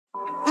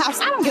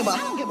Clubhouse. I don't give a.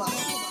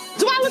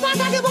 Do I look like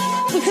I give a?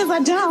 Because I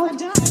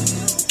don't.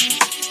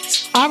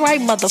 All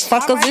right,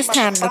 motherfuckers, it's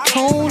time to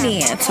tune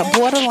in to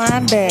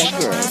Borderline Bad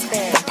Girls,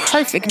 the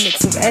perfect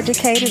mix of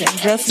educated and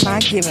just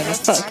not giving a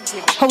fuck.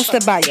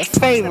 Hosted by your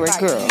favorite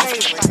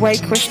girls, Ray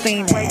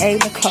Christine and A.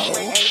 Nicole.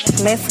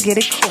 Let's get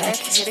it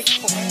cracking.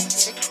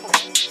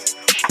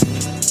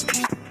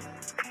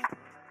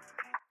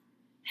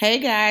 Hey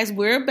guys,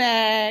 we're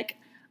back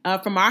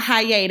from our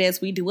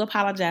hiatus. We do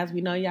apologize. We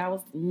know y'all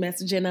was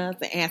messaging us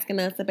and asking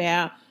us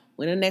about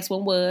when the next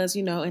one was,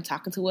 and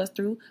talking to us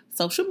through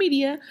social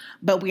media.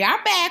 But we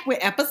are back with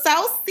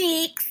episode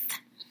 6.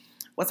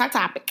 What's our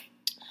topic?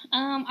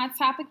 Our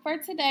topic for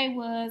today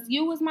was,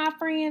 you was my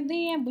friend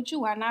then, but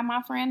you are not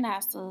my friend now,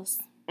 sis.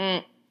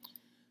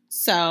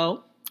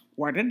 So,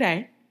 word of the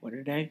day. Word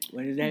of the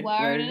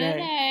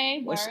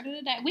day.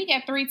 We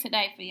got 3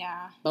 today for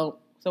y'all. Oh,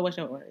 so what's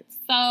your words?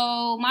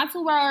 So, my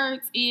 2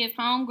 words is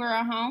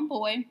homegirl,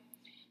 homeboy.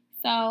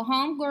 So,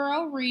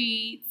 homegirl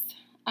reads,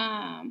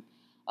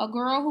 a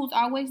girl who's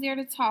always there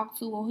to talk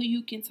to or who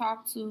you can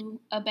talk to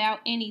about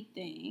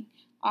anything.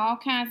 All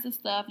kinds of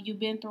stuff. You've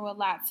been through a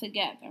lot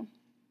together.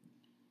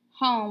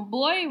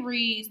 Homeboy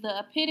reads the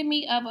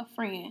epitome of a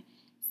friend.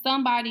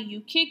 Somebody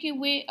you kick it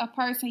with, a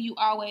person you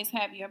always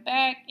have your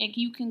back, and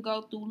you can't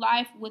go through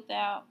life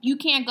without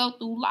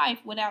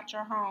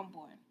your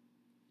homeboy.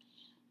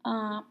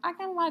 I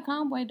kind of like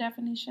homeboy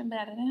definition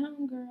better than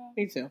homegirl.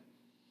 Me too.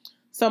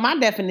 So my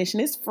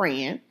definition is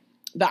friend.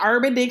 The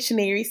Urban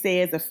Dictionary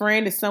says a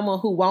friend is someone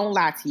who won't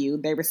lie to you.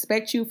 They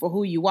respect you for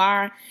who you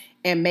are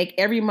and make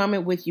every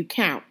moment with you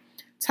count.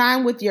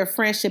 Time with your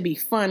friend should be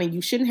fun, and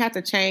you shouldn't have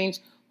to change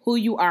who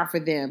you are for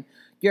them.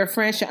 Your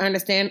friend should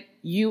understand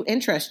you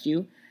and trust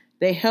you.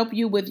 They help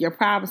you with your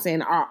problems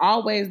and are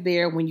always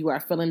there when you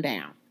are feeling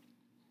down.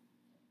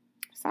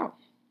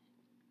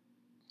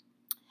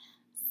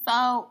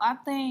 So I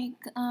think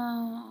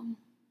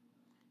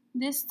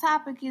this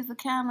topic is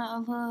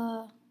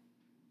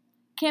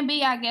can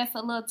be, I guess,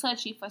 a little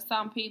touchy for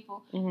some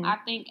people. Mm-hmm. I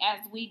think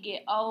as we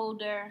get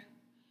older,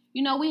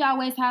 we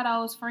always had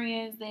those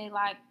friends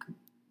that,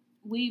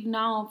 we've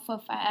known for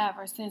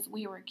forever since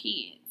we were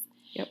kids.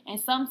 Yep. And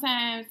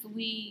sometimes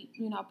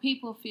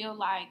people feel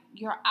like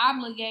you're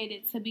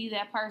obligated to be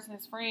that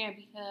person's friend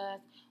because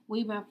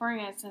we've been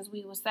friends since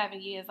we were 7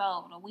 years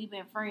old, or we've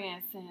been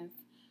friends since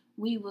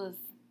we was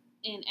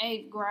in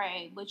 8th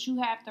grade. But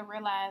you have to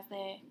realize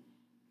that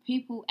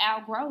people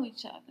outgrow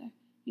each other.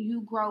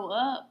 You grow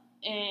up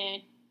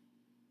and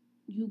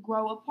you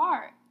grow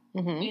apart.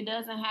 Mm-hmm. It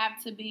doesn't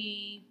have to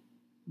be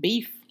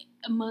beef.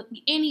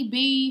 Any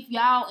beef,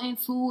 y'all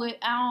into it,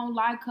 I don't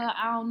like her,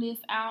 I don't this,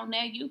 I don't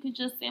that. You could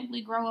just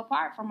simply grow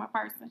apart from a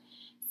person.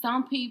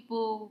 Some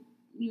people,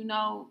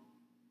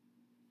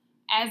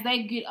 as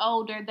they get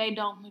older, they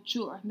don't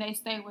mature. They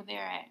stay where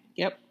they're at.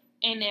 Yep.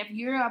 And if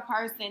you're a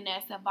person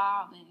that's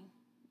evolving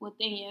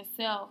within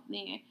yourself,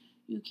 then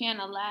you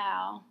can't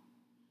allow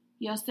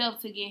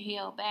yourself to get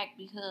held back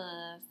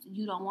because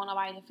you don't want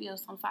nobody to feel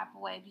some type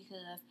of way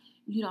because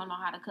you don't know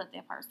how to cut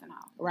that person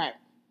off. Right.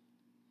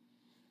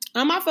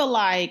 I feel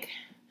like,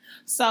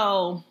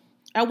 so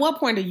at what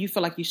point do you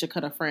feel like you should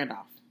cut a friend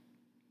off?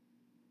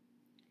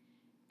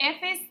 If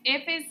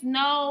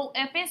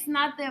it's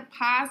not the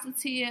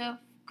positive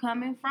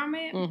coming from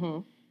it, mm-hmm.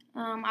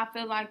 I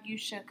feel like you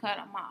should cut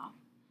them off.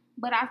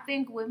 But I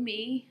think with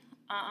me,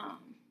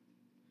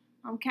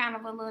 I'm kind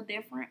of a little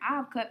different.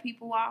 I've cut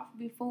people off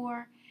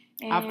before.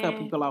 I've cut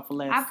people off for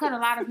less. I've cut a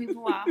lot of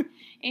people off.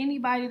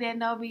 Anybody that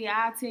know me,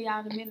 I'll tell y'all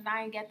in a minute,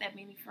 I ain't got that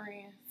many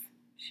friends.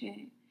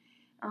 Shit.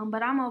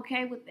 But I'm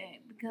okay with that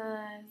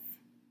because,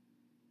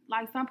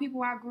 some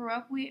people I grew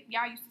up with,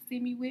 y'all used to see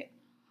me with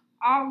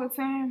all the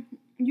time.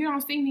 You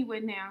don't see me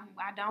with now.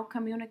 I don't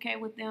communicate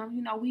with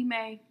them. We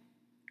may,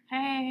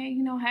 hey,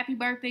 happy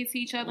birthday to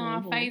each other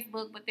mm-hmm. on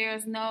Facebook, but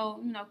there's no,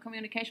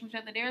 communication with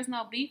each other. There's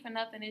no beef or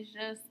nothing. It's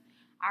just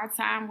our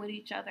time with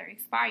each other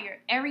expired.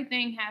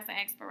 Everything has an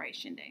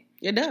expiration date.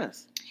 It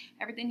does.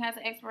 Everything has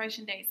an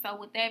expiration date. So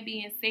with that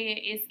being said,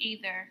 it's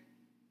either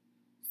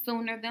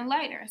sooner than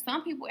later.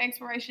 Some people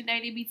expiration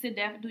date it be to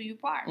death do you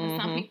part, but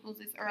mm-hmm. some people's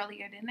is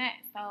earlier than that.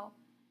 So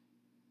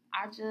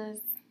I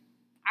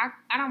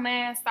don't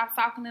mind stop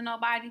talking to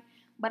nobody,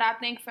 but I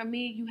think for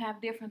me, you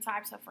have different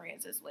types of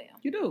friends as well.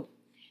 You do.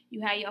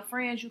 You have your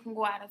friends you can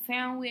go out of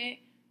town with.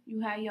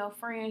 You have your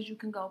friends you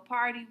can go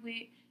party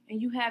with.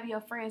 And you have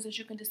your friends that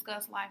you can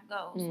discuss life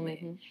goals mm-hmm. with.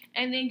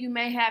 And then you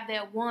may have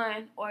that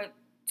 1 or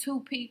 2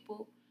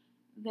 people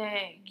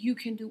that you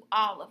can do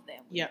all of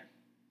that with. Yep.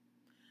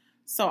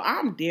 So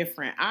I'm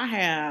different. I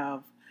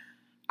have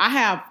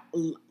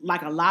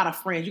like a lot of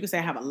friends. You can say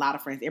I have a lot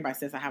of friends. Everybody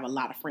says I have a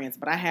lot of friends,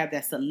 but I have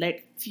that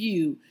select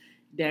few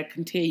that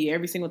can tell you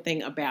every single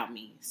thing about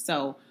me.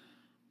 So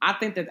I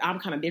think that I'm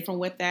kind of different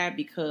with that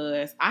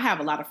because I have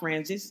a lot of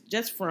friends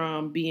just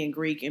from being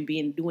Greek and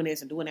doing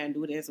this and doing that and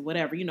doing this and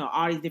whatever,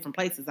 all these different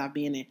places I've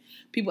been in,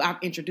 people I've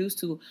introduced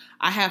to.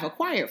 I have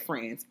acquired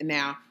friends. And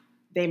now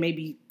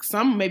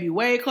some may be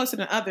way closer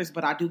than others,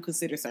 but I do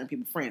consider certain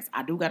people friends.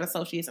 I do got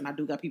associates, and I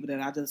do got people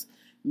that I just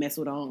mess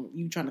with on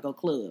you trying to go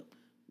club,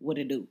 what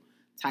it do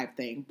type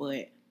thing.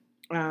 But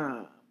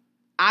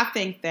I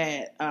think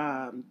that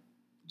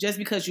just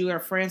because you are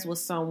friends with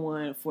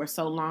someone for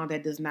so long,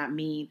 that does not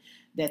mean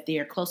that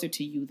they're closer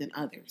to you than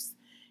others.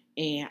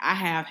 And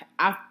I've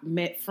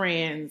met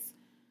friends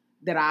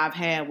that I've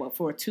had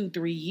for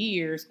 2-3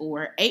 years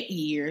or 8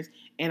 years,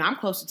 and I'm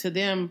closer to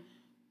them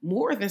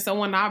more than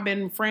someone I've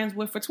been friends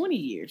with for 20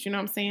 years. You know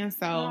what I'm saying?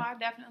 So no, I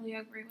definitely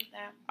agree with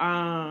that.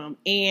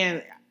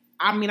 And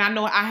I mean, I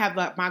know I have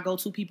my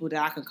go-to people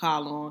that I can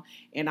call on,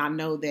 and I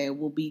know that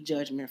will be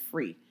judgment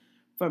free.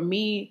 For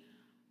me,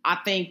 I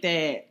think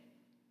that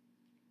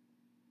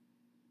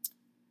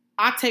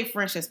I take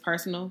friendships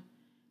personal,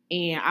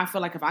 and I feel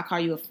like if I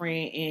call you a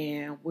friend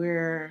and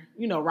we're,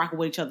 rocking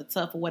with each other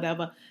tough or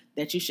whatever,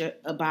 that you should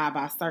abide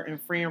by certain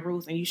friend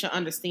rules, and you should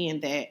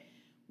understand that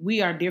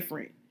we are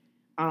different.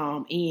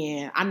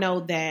 And I know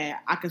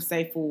that I can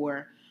say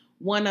for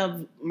one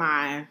of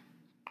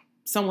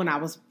someone I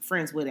was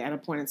friends with at a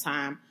point in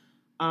time,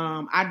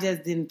 I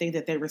just didn't think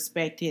that they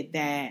respected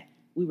that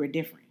we were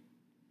different.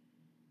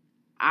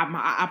 I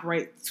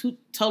operate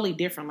totally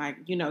different.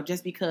 Like,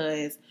 just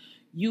because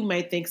you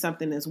may think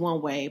something is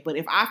one way, but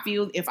if I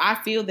feel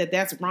that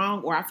that's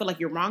wrong, or I feel like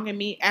you're wronging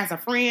me as a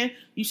friend,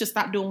 you should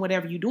stop doing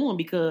whatever you're doing,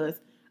 because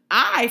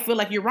I feel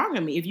like you're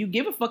wronging me. If you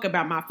give a fuck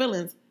about my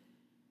feelings,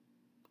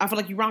 I feel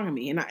like you're wronging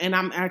me, and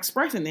I'm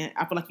expressing that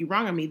I feel like you're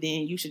wronging me,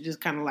 then you should just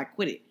kind of like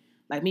quit it.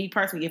 Like me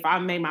personally, if I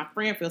made my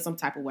friend feel some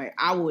type of way,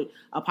 I would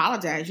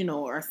apologize,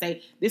 or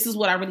say, this is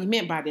what I really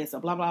meant by this,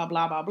 or blah, blah,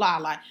 blah, blah, blah.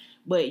 Like,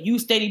 but you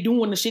steady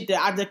doing the shit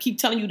that I just keep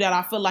telling you that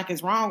I feel like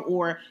is wrong,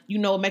 or,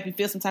 make me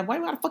feel some type of way.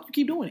 Why the fuck you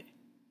keep doing it?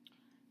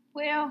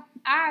 Well,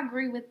 I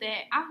agree with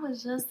that. I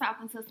was just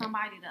talking to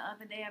somebody the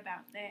other day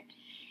about that.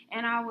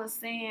 And I was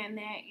saying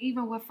that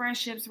even with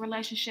friendships,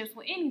 relationships,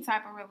 with any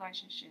type of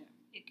relationship,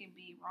 it can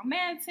be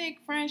romantic,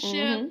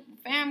 friendship,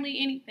 family,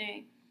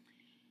 anything.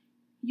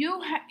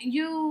 You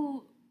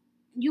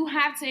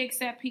have to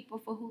accept people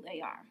for who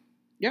they are.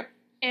 Yep.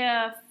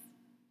 If,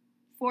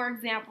 for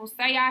example,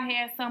 say I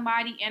had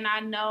somebody and I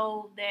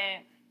know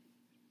that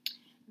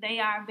they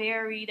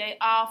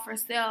all for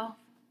self,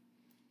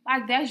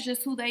 like that's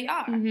just who they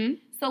are. Mm-hmm.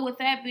 So with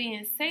that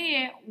being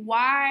said,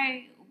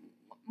 why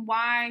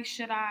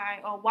should I,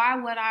 or why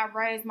would I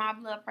raise my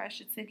blood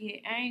pressure to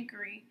get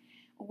angry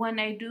when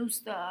they do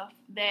stuff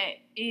that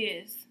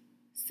is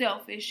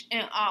selfish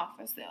and all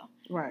for self?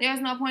 Right.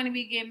 There's no point in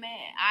me getting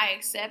mad. I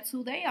accept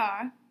who they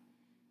are.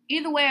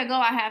 Either way I go,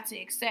 I have to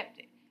accept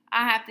it.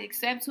 I have to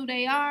accept who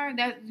they are.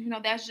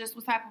 That's just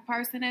what type of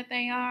person that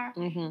they are.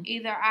 Mm-hmm.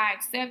 Either I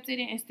accept it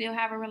and still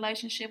have a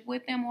relationship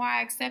with them, or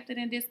I accept it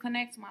and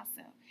disconnect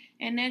myself.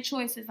 And that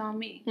choice is on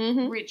me,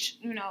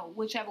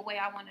 whichever way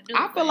I want to do it.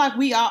 I feel like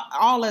we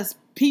all as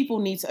people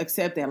need to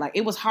accept that. Like,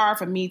 it was hard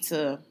for me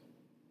to,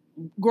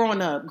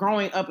 growing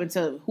up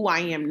into who I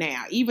am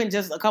now. Even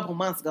just a couple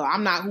months ago,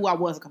 I'm not who I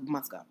was a couple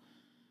months ago.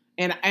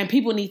 And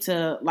people need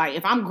to, like,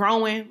 if I'm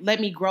growing, let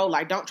me grow.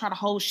 Like, don't try to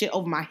hold shit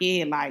over my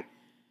head. Like,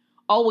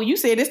 oh, well, you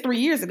said this 3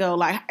 years ago.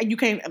 Like, you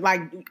can't,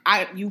 like,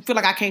 you feel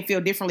like I can't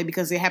feel differently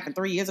because it happened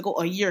 3 years ago,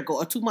 or a year ago,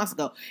 or 2 months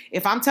ago.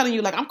 If I'm telling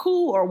you, like, I'm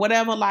cool or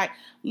whatever, like,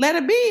 let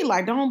it be.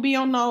 Like, don't be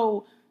on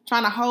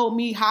trying to hold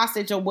me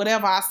hostage or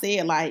whatever I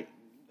said. Like,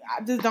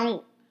 I just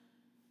don't.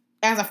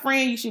 As a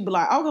friend, you should be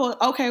like,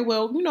 okay,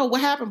 well,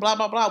 what happened, blah,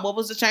 blah, blah. What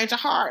was the change of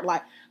heart?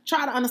 Like,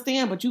 try to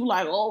understand, but you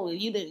like, oh,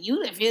 you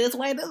didn't feel this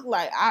way.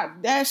 Like,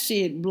 that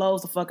shit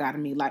blows the fuck out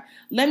of me. Like,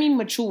 let me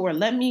mature.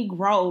 Let me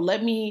grow.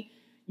 Let me,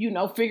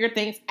 figure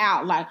things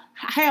out. Like,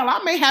 hell,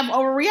 I may have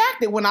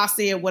overreacted when I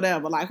said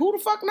whatever. Like, who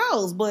the fuck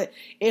knows? But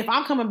if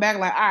I'm coming back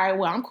like, all right,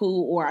 well, I'm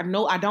cool, or I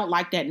know I don't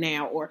like that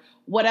now, or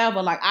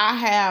whatever, like, I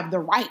have the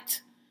right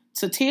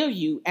to tell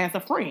you as a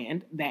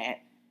friend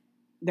that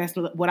that's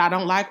what I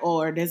don't like,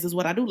 or this is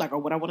what I do like, or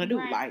what I want to do.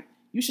 Right. Like,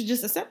 you should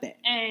just accept that.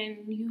 And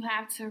you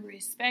have to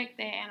respect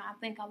that. And I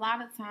think a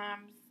lot of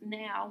times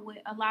now, with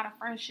a lot of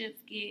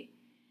friendships get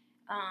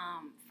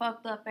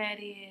fucked up at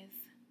is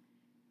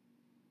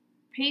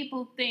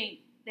people think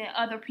that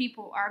other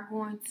people are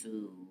going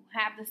to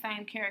have the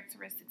same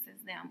characteristics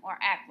as them or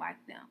act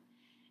like them.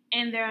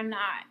 And they're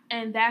not.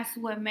 And that's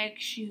what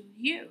makes you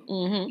you.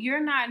 Mm-hmm. You're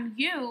not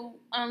you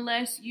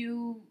unless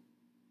you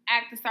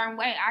act a certain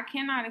way. I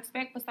cannot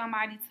expect for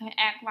somebody to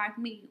act like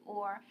me,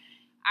 or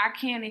I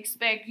can't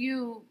expect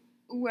you,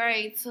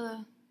 Ray,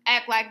 to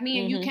act like me,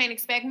 and you can't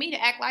expect me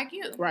to act like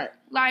you. Right.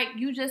 Like,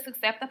 you just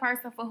accept the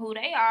person for who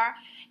they are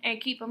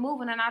and keep it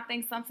moving. And I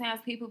think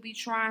sometimes people be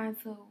trying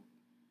to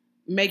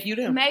make you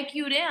them.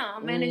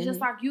 And it's just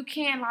like, you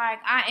can't, like,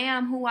 I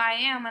am who I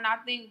am. And I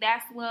think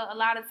that's what a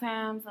lot of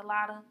times,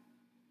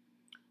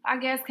 I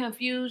guess,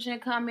 confusion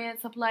come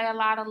into play, a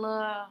lot of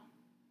love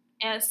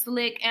and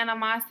slick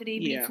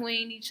animosity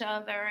between each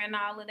other and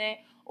all of that.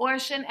 Or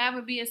it shouldn't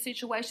ever be a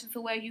situation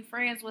to where you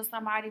friends with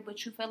somebody,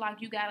 but you feel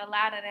like you got to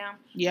lie to them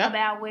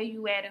about where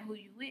you at and who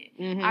you with.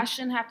 Mm-hmm. I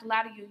shouldn't have to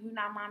lie to you. You're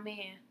not my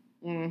man.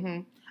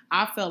 Mm-hmm.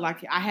 I felt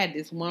like I had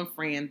this one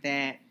friend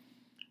that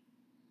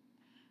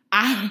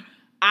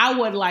I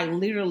would like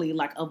literally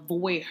like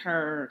avoid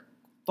her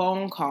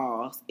phone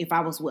calls if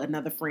I was with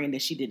another friend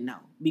that she didn't know,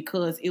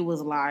 because it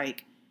was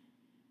like,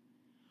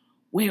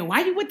 well,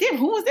 why you with them?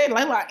 Who was that?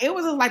 Like it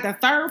was like the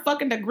third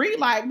fucking degree.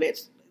 Like,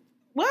 bitch,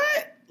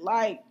 what?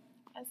 Like,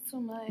 that's too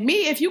much.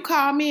 Me, if you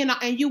call me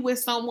and you with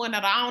someone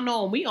that I don't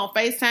know and we on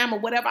FaceTime or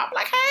whatever, I'm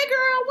like, hey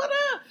girl, what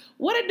up?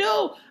 What it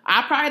do?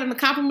 I probably done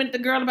compliment the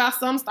girl about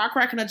something, start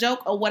cracking a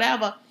joke or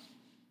whatever.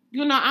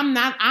 You know,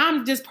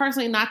 I'm just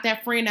personally not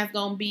that friend that's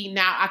gonna be,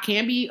 now I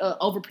can be an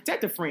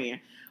overprotective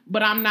friend,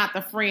 but I'm not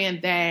the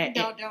friend that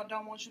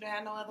don't want you to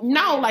have no other friends.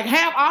 No, like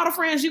have all the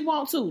friends you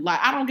want to. Like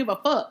I don't give a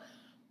fuck.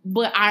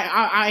 But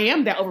I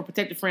am that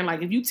overprotective friend.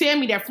 Like if you tell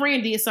me that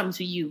friend did something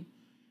to you,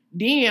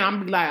 then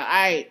I'm like, all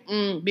right,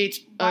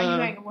 bitch. Why you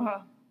hanging with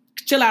her?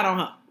 Chill out on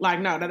her. Like,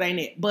 no, that ain't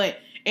it.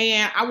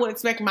 And I would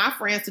expect my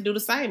friends to do the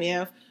same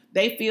if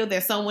they feel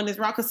that someone is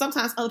wrong. Because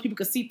sometimes other people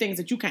can see things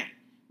that you can't.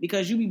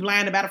 Because you be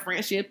blind about a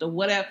friendship or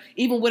whatever.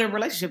 Even with a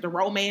relationship, the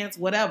romance,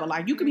 whatever.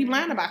 Like, you can be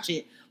blind about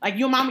shit. Like,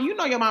 your mama, you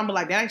know your mama be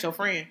like, that ain't your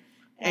friend.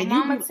 And your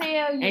mama tell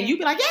you. And you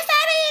be like, yes,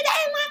 that is. That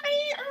ain't my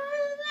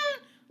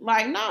friend.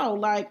 Like, no.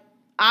 Like,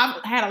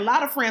 I've had a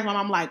lot of friends where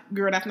I'm like,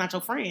 girl, that's not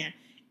your friend.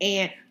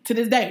 And to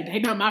this day, they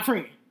not my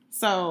friend.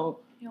 So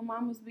your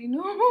mama's be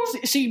knowing.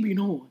 She be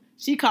knowing.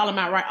 She call them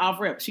out right off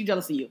rip. She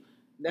jealous of you.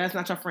 That's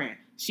not your friend.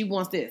 She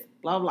wants this.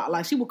 Blah, blah.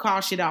 Like, she would call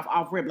shit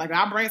off rip. Like,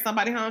 I'll bring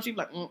somebody home. She be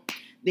like,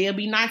 they'll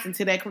be nice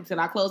till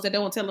I close the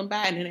door and tell them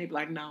bye. And then they be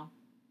like, no.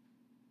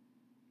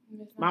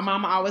 My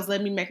mama always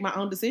let me make my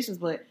own decisions,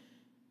 but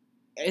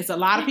it's a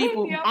lot of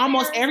people.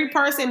 Almost every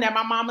person that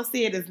my mama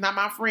said is not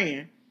my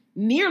friend.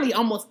 Nearly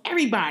almost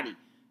everybody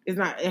is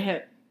not.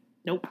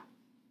 Nope.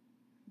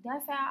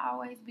 That's how I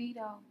always be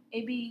though.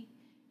 It be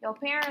your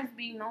parents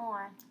be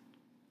knowing.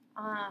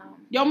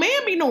 Your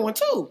man be knowing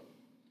too.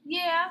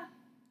 Yeah.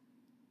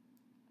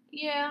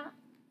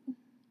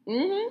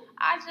 Mm-hmm.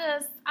 I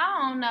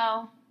don't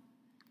know.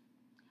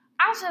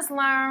 I just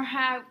learned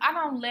how I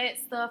don't let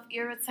stuff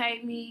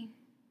irritate me.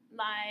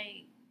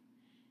 Like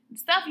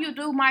stuff you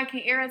do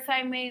can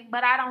irritate me,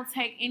 but I don't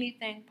take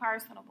anything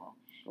personable.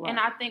 Right. And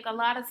I think a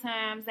lot of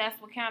times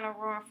that's what kind of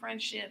ruin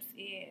friendships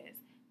is.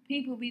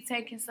 People be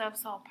taking stuff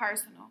so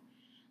personal.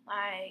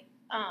 Like,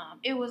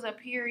 it was a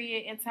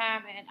period in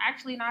time, and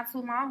actually not too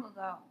long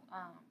ago,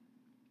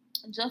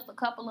 just a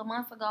couple of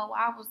months ago,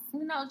 I was,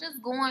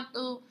 just going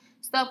through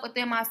stuff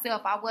within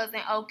myself. I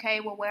wasn't okay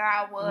with where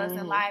I was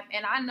in life,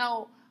 and I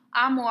know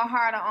I'm more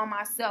harder on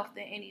myself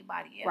than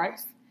anybody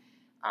else.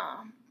 Right.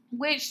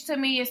 Which to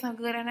me is a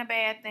good and a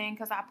bad thing,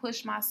 because I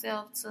push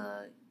myself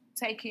to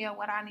take care of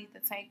what I need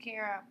to take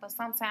care of, but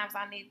sometimes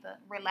I need to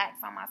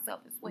relax on myself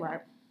as well.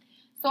 Right.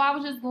 So I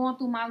was just going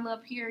through my little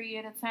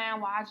period of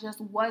time where I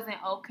just wasn't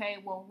okay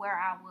with where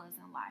I was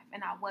in life,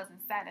 and I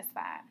wasn't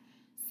satisfied.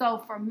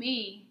 So for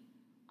me,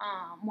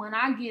 when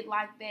I get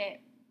like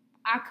that,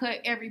 I cut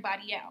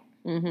everybody out.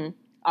 Mm-hmm.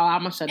 Oh,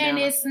 I'm gonna shut down. And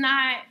it's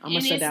not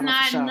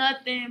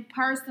nothing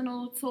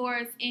personal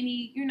towards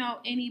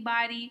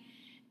anybody.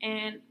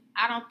 And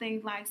I don't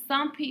think like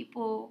some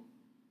people,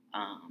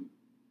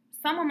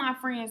 some of my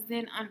friends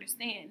didn't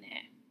understand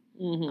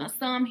that. Mm-hmm.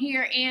 Some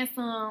here and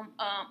some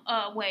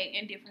away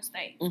in different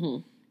states.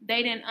 Mm-hmm.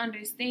 They didn't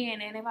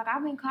understand, and they're like,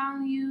 "I've been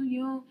calling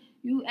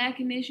you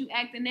acting this, you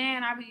acting that,"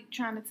 and I be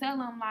trying to tell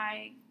them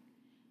like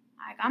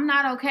I'm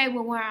not okay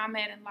with where I'm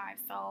at in life.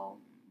 So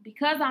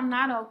because I'm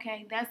not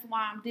okay, that's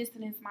why I'm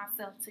distancing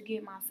myself to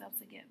get myself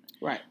together.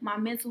 Right. My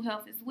mental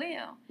health as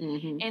well.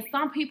 Mm-hmm. And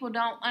some people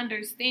don't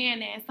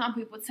understand that. And some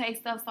people take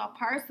stuff so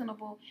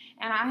personable.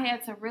 And I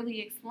had to really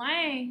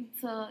explain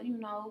to,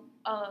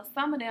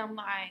 some of them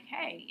like,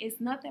 hey, it's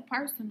nothing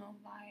personal.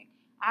 Like,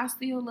 I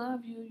still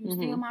love you. You're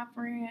still my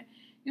friend.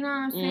 You know what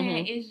I'm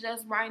saying? It's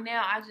just right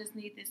now, I just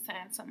need this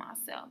time to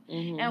myself.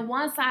 Mm-hmm. And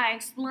once I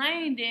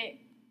explained it,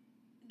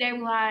 they were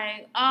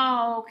like,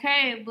 oh,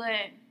 okay,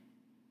 but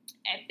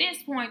at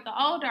this point, the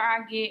older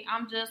I get,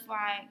 I'm just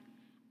like,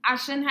 I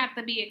shouldn't have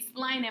to be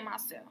explaining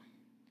myself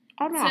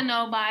to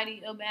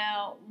nobody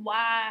about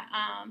why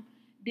I'm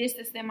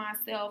distancing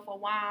myself or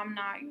why I'm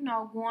not,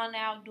 going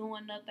out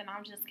doing nothing.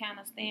 I'm just kind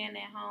of staying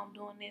at home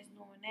doing this,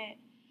 doing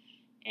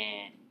that.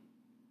 And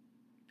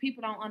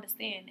people don't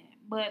understand that.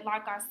 But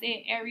like I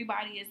said,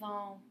 everybody is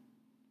on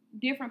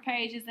different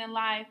pages in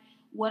life.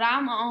 What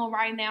I'm on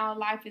right now in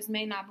life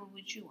may not be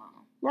what you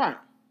on. Right.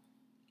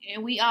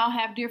 And we all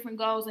have different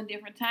goals and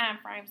different time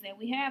frames that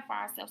we have for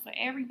ourselves. So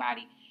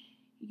everybody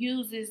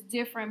uses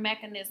different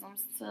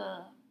mechanisms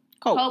to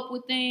cope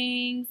with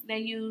things. They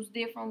use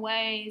different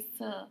ways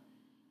to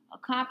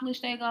accomplish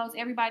their goals.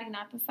 Everybody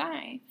not the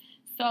same.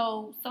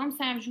 So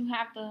sometimes you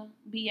have to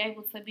be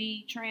able to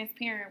be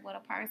transparent with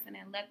a person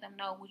and let them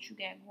know what you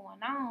got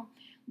going on.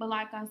 But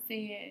like I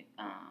said,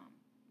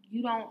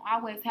 you don't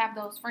always have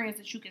those friends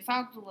that you can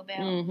talk to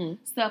about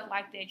stuff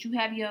like that. You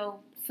have your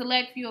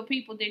select few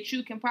people that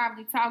you can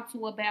probably talk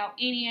to about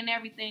any and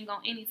everything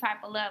on any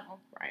type of level.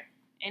 Right.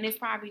 And it's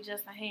probably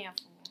just a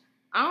handful.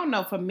 I don't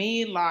know. For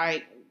me,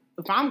 like,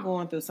 if I'm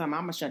going through something,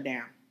 I'm going to shut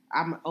down.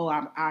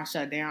 I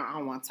shut down. I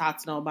don't want to talk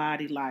to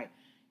nobody. Like,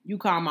 you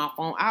call my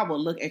phone, I will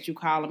look at you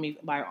calling me.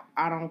 Like,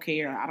 I don't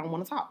care. I don't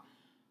want to talk.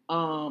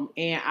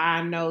 And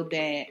I know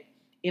that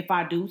if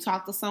I do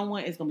talk to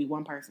someone, it's gonna be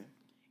one person,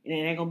 and it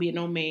ain't gonna be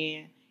no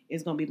man.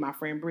 It's gonna be my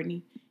friend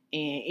Brittany.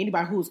 And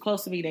anybody who's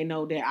close to me, they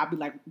know that I'll be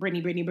like,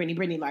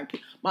 Brittany. Like,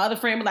 my other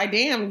friend be like,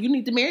 damn, you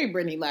need to marry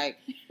Brittany. Like,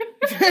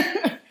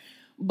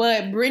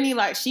 but Brittany,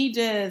 like, she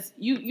just,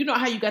 you know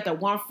how you got that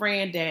one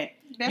friend that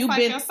that's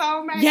like your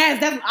soulmate?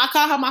 Yes, I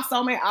call her my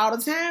soulmate all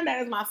the time.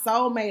 That is my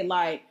soulmate.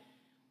 Like,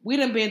 we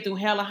done been through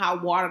hell and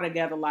hot water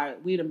together.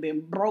 Like, we done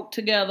been broke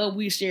together.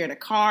 We shared a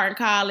car in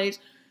college.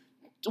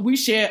 We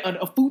shared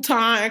a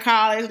futon in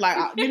college.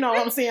 Like, you know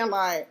what I'm saying?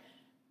 Like,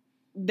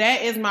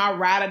 that is my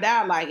ride or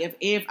die. Like,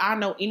 if I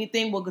know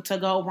anything was to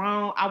go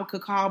wrong, I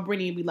could call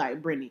Brittany and be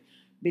like, Brittany,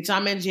 bitch,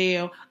 I'm in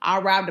jail. I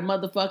robbed the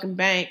motherfucking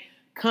bank.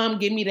 Come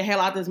get me the hell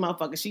out of this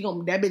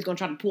motherfucker. That bitch gonna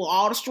try to pull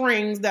all the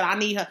strings that I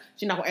need her.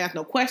 She not gonna ask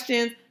no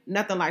questions,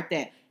 nothing like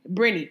that.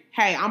 Brittany,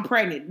 hey, I'm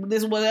pregnant.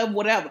 This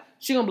whatever.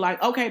 She gonna be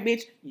like, okay,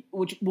 bitch,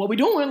 what we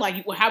doing?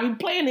 Like, how we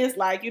playing this?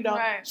 Like, you know,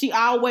 right. She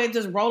always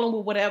just rolling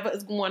with whatever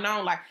is going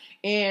on. Like,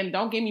 and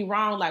don't get me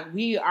wrong, like,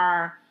 we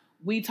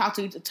talk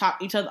to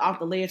each other off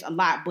the ledge a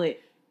lot. But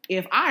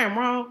if I am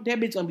wrong, that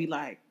bitch gonna be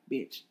like,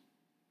 bitch,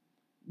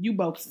 you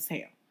bogus as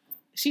hell.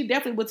 She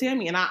definitely would tell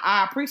me, and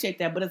I appreciate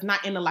that, but it's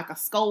not in a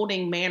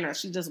scolding manner.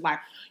 She just like,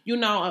 you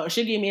know,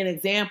 she'll give me an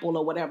example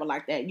or whatever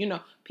like that. You know,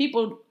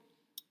 people,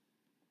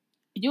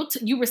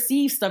 you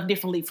receive stuff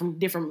differently from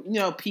different, you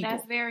know, people.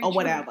 That's very or true.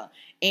 Whatever.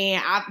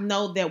 And I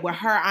know that with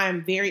her, I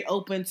am very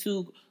open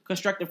to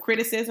constructive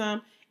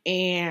criticism,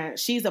 and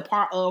she's a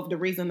part of the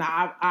reason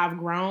that I've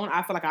grown.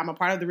 I feel like I'm a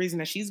part of the reason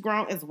that she's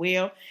grown as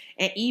well.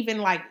 And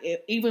even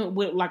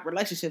with like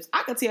relationships,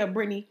 I can tell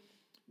Brittany,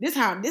 this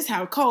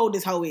how cold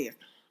this hoe is.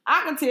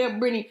 I can tell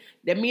Brittany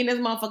that me and this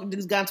motherfucker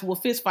just got into a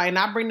fist fight, and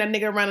I bring that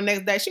nigga around the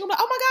next day. She gonna be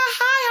like, oh my God,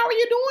 hi, how are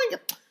you doing?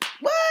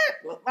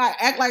 What? Like,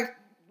 act like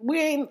we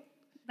ain't.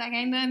 Like,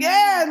 ain't nothing.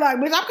 Yeah, like,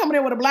 bitch, I'm coming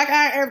in with a black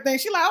eye and everything.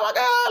 She like, oh my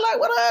God, like,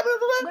 what up?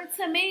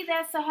 But to me,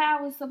 that's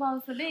how it's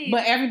supposed to be.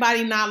 But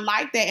everybody not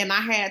like that, and I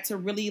had to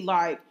really,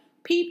 like,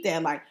 peep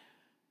that. Like,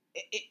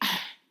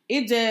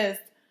 it just,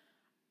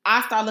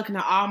 I started looking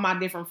at all my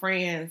different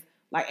friends.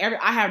 Like,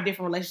 I have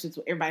different relationships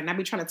with everybody, and I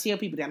be trying to tell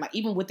people that, like,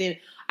 even within,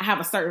 I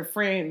have a certain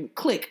friend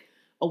clique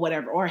or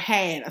whatever, or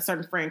had a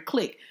certain friend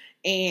clique,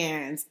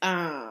 and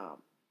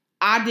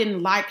I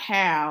didn't like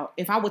how,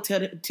 if I would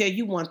tell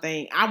you one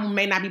thing, I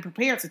may not be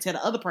prepared to tell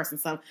the other person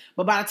something,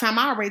 but by the time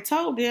I already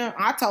told them,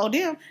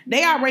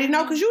 they already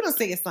know because you done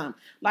said something.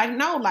 Like,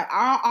 no, like,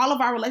 all of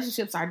our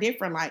relationships are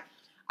different. Like,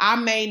 I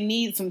may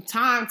need some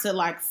time to,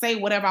 like, say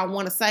whatever I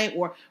want to say,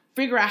 or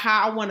figure out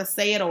how I want to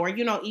say it, or,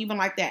 you know, even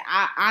like that.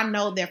 I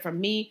know that for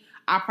me,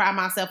 I pride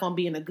myself on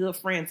being a good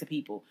friend to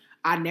people.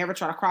 I never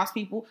try to cross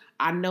people.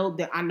 I know,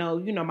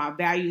 you know, my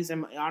values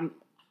and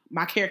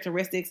my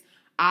characteristics.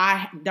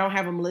 I don't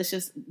have a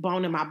malicious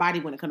bone in my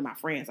body when it comes to my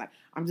friends. Like,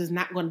 I'm just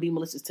not going to be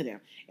malicious to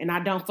them. And I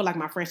don't feel like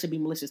my friends should be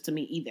malicious to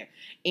me either.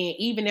 And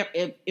even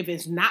if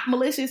it's not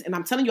malicious, and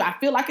I'm telling you, I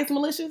feel like it's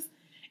malicious,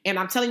 and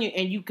I'm telling you,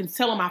 and you can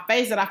tell on my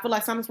face that I feel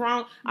like something's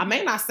wrong, I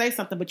may not say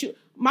something, but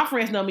my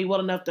friends know me well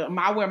enough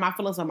I wear my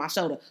feelings on my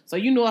shoulder. So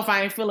you know if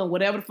I ain't feeling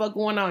whatever the fuck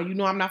going on, you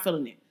know I'm not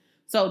feeling it.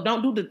 So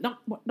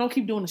don't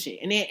keep doing the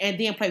shit. And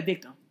then play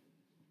victim.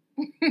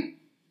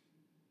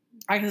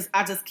 I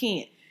just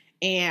can't.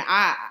 And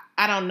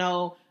I don't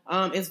know.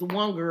 It's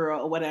one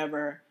girl or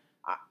whatever.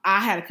 I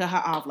had to cut her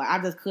off. Like,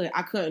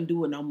 I couldn't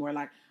do it no more.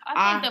 Like,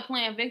 I think the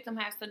playing victim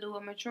has to do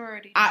with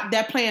maturity.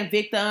 That playing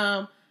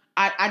victim,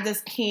 I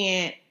just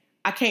can't.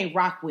 I can't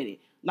rock with it.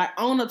 Like,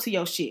 own up to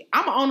your shit.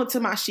 I'm gonna own up to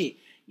my shit.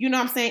 You know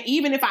what I'm saying?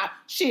 Even if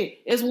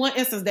it's one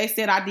instance they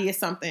said I did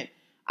something.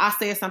 I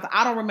said something.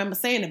 I don't remember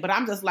saying it, but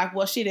I'm just like,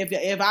 well, shit.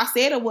 If I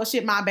said it, well,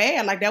 shit, my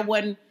bad. Like, that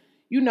wasn't.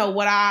 You know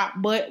what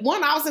but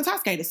one, I was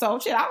intoxicated. So,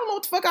 shit, I don't know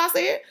what the fuck I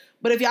said.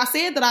 But if y'all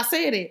said that I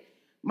said it,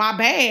 my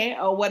bad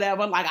or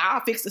whatever, like,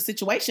 I'll fix the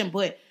situation.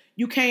 But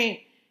you can't,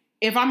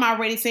 if I'm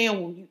already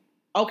saying,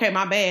 okay,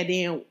 my bad,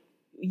 then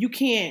you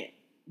can't,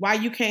 why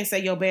you can't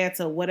say your bad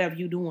to whatever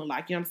you doing?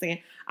 Like, you know what I'm saying?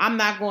 I'm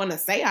not going to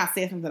say I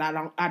said something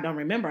that I don't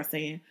remember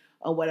saying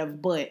or whatever.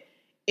 But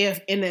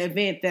if in the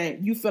event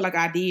that you feel like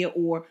I did,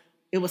 or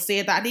it was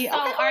said that I did,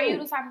 so okay, are you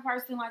the type of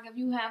person, like, if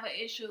you have an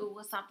issue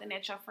with something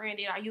that your friend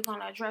did, are you going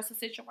to address the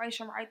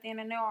situation right then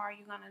and there, or are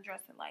you going to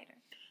address it later?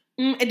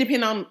 It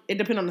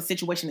depends on the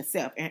situation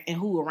itself and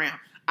who around.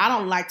 I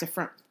don't like to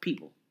front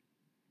people.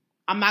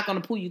 I'm not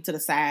going to pull you to the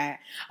side.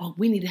 Oh,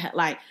 we need to have,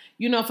 like,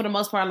 you know, for the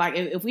most part, like,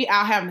 if we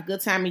out having a good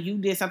time and you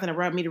did something that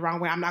rubbed me the wrong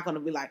way, I'm not going to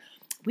be like,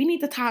 we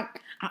need to talk.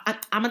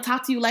 I'm going to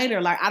talk to you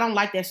later. Like, I don't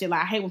like that shit.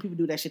 Like, I hate when people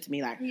do that shit to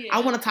me. Like, yeah. I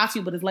want to talk to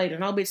you, but it's later.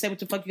 No, bitch, say what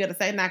the fuck you got to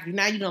say now.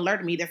 Now you're going to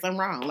alert me that something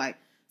wrong. Like,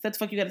 say what the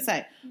fuck you got to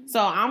say. Mm-hmm.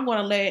 So I'm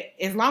going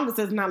to as long as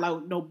it's not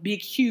like no big,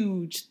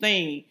 huge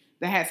thing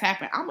that has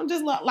happened, I'm going to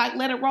just like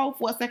let it roll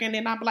for a second.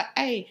 Then I'll be like,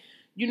 hey,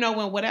 you know,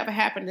 when whatever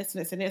happened, this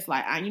and this,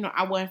 like,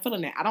 I wasn't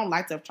feeling that. I don't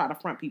like to try to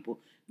front people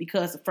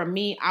because for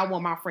me, I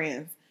want my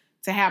friends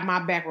to have my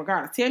back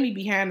regardless. Tell me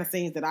behind the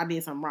scenes that I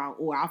did something wrong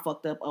or I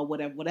fucked up or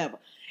whatever.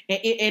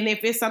 And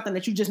if it's something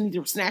that you just need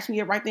to snatch me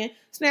up right then,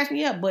 snatch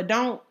me up. But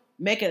don't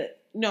make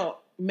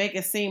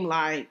it seem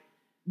like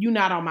you're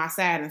not on my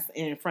side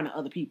in front of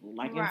other people.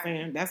 Like, you know what I'm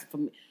saying? That's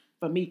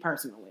for me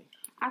personally.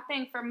 I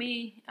think for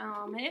me,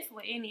 and it's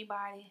with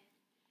anybody,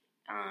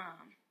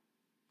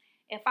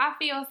 if I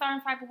feel a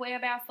certain type of way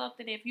about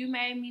something, if you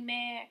made me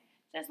mad,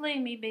 just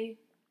leave me be.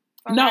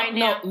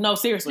 No,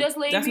 seriously. Just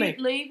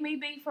leave me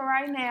be for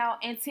right now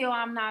until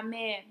I'm not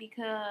mad,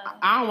 because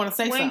I don't want to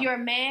say something. When you're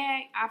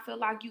mad, I feel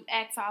like you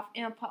act off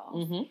impulse.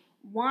 Mm-hmm.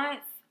 Once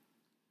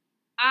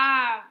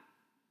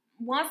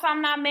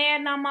I'm not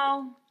mad no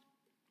more,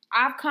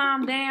 I've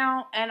calmed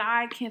down and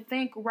I can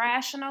think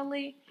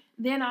rationally,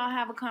 then I'll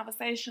have a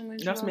conversation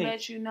with you and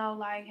let you know,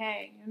 like,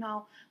 hey,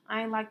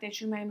 I ain't like that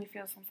you made me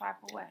feel some type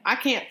of way. I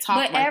can't talk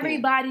but like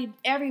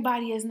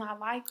everybody is not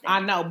like that. I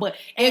know, but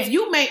if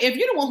you're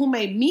the one who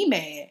made me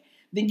mad,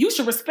 then you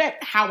should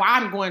respect how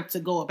I'm going to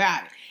go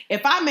about it.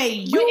 If I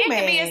made you mad, it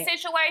could be a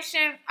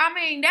situation. I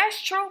mean,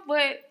 that's true,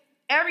 but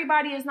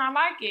everybody is not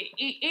like it.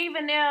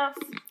 Even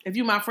if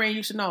you my friend,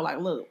 you should know. Like,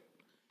 look,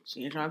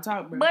 she ain't trying to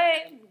talk, bro.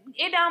 But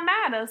it don't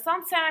matter.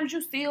 Sometimes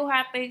you still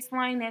have to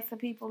explain that to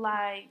people.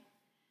 Like,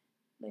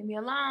 leave me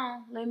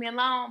alone.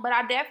 But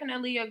I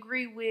definitely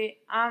agree with,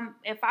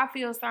 if I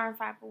feel a certain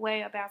type of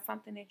way about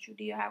something that you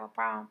did have a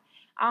problem,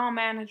 I don't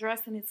mind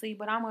addressing it to you,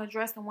 but I'm going to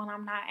address it when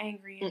I'm not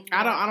angry anymore.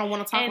 I don't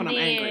want to talk when I'm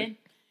angry.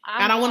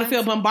 I don't want to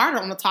feel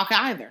bombarded on the talk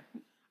either.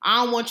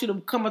 I don't want you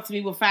to come up to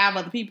me with 5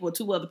 other people or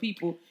 2 other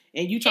people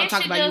and you trying to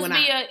talk about you and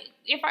I.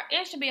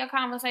 It should be a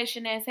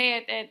conversation that's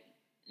had that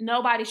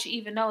nobody should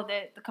even know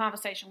that the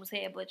conversation was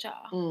had but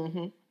y'all.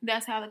 Mm-hmm.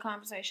 That's how the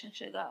conversation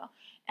should go.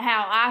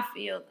 How I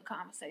feel the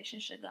conversation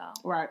should go.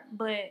 Right.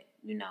 But,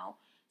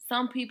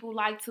 some people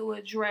like to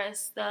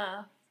address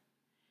stuff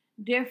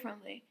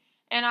differently.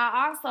 And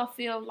I also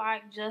feel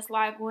like, just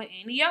like with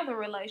any other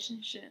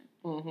relationship,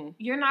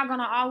 you're not going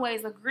to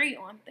always agree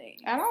on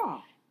things. At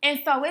all.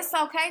 And so it's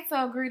okay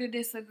to agree to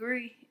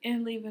disagree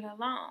and leave it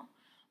alone.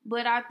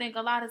 But I think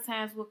a lot of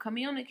times with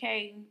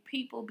communicating,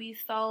 people be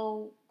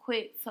so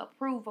quick to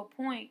prove a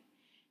point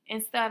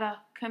instead of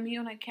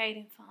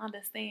communicating to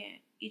understand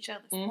each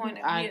other's point of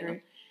view. I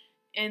agree.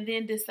 And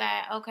then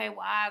decide, okay,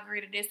 well, I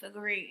agree to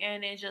disagree.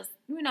 And then just,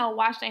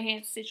 wash their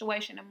hands of the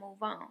situation and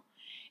move on.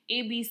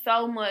 It be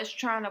so much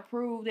trying to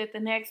prove that the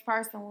next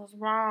person was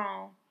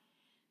wrong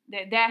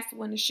that's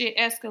when the shit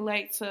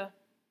escalates to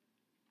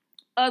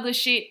other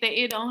shit that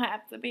it don't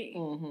have to be.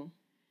 Mm-hmm.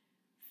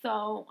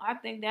 So I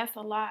think that's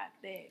a lot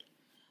that...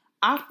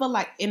 I feel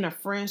like in a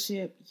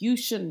friendship, you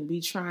shouldn't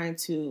be trying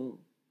to...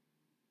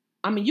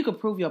 I mean, you can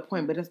prove your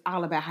point, but it's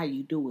all about how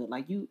you do it.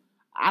 Like,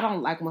 I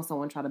don't like when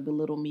someone try to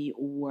belittle me,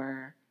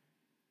 or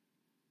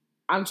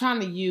I'm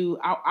trying to use...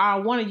 I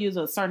want to use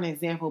a certain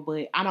example,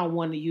 but I don't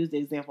want to use the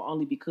example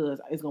only because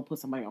it's going to put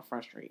somebody on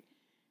frustrate.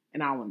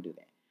 And I don't want to do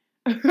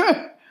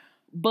that.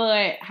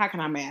 But how can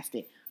I mask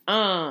it?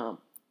 I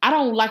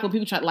don't like when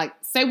people try... Like,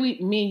 say me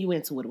and you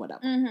into it or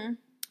whatever. Mm-hmm.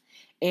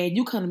 And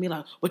you come to me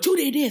like, but you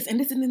did this and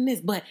this and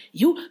this, but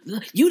you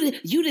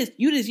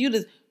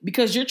this,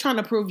 because you're trying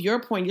to prove your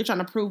point. You're trying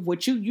to prove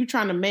what you're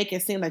trying to make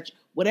it seem like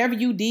whatever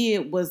you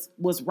did was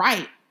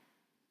right.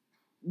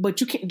 But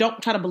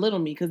don't try to belittle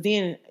me, because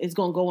then it's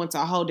gonna go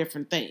into a whole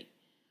different thing.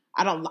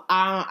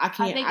 I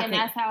can't.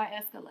 That's how it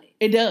escalates.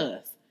 It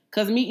does,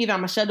 because me either I'm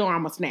gonna shut down or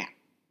I'm gonna snap.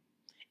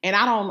 And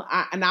I'm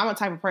a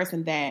type of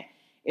person that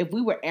if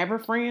we were ever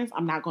friends,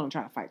 I'm not gonna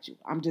try to fight you.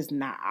 I'm just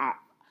not.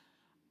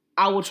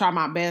 I will try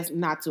my best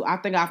not to. I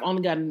think I've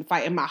only gotten in a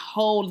fight in my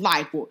whole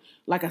life, or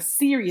like a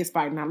serious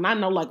fight. Now, not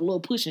no like little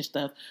pushing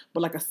stuff,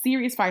 but like a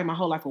serious fight in my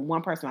whole life with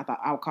one person I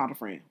thought I would call a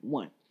friend.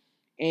 One.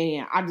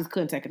 And I just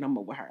couldn't take it no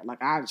more with her. Like,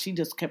 she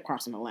just kept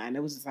crossing the line.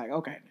 It was just like,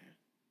 okay, man.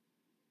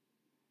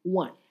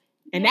 One.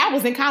 And that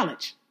was in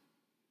college.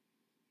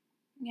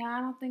 Yeah, I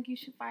don't think you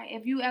should fight.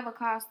 If you ever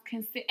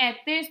at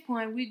this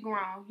point, we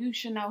grown. You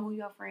should know who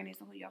your friend is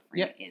and who your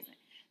friend isn't.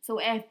 So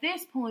at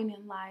this point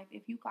in life,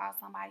 if you call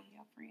somebody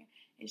your friend,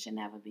 it should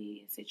never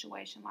be a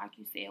situation, like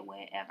you said,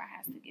 where it ever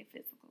has to get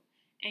physical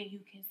and you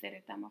consider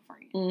them a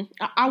friend.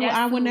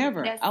 I would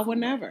never.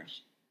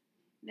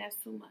 That's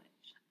too much.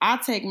 I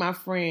take my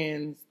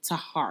friends to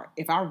heart.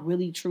 If I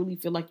really, truly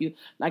feel like you,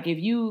 like if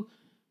you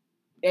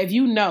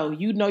know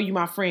you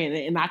my friend,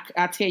 and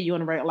I tell you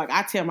on the regular, like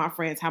I tell my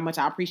friends how much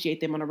I appreciate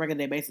them on a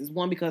regular basis.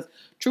 1, because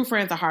true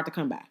friends are hard to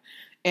come by.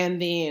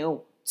 And then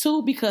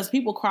 2, because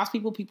people cross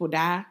people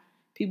die.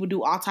 People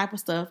do all type of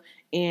stuff,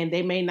 and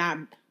they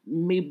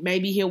may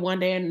be here one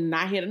day and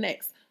not here the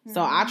next. Mm-hmm.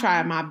 So I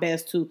try my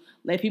best to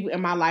let people in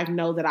my life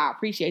know that I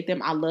appreciate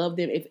them. I love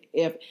them.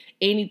 If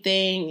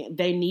anything,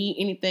 they need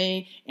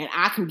anything, and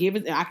I can give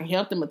it, I can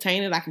help them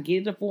attain it, I can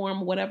get it for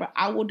them, whatever,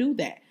 I will do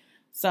that.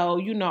 So,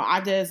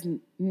 I just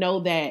know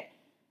that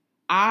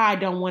I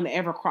don't want to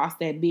ever cross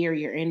that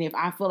barrier. And if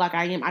I feel like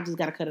I am, I just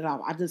got to cut it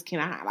off. I just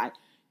cannot. Like,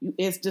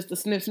 it's just a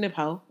snip,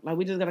 ho. Like,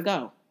 we just got to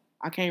go.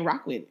 I can't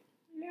rock with it.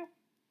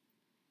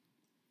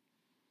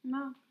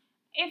 No.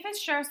 If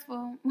it's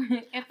stressful,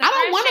 I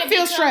don't want to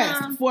feel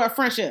stressed for a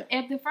friendship.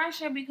 If the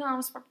friendship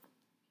becomes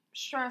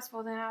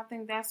stressful, then I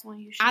think that's when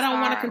you should. I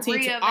don't want to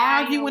continue to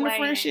argue in the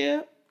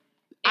friendship.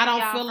 I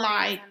don't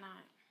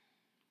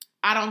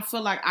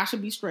feel like I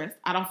should be stressed.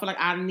 I don't feel like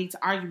I need to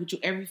argue with you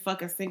every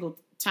fucking single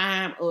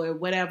time or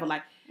whatever.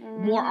 Like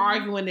more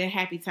arguing than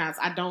happy times.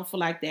 I don't feel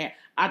like that.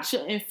 I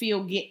shouldn't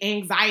get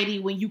anxiety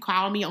when you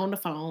call me on the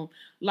phone.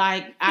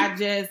 Like I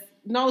just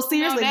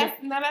seriously.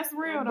 That's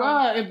real though.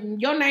 Bruh, if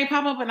your name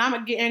pop up and I'm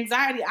gonna get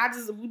anxiety,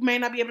 we may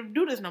not be able to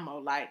do this no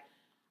more. Like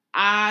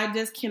I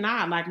just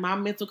cannot. Like my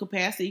mental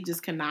capacity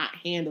just cannot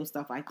handle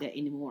stuff like that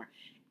anymore.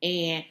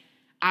 And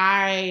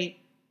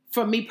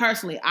for me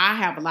personally, I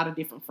have a lot of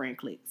different friend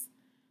cliques.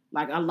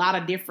 Like a lot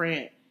of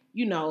different,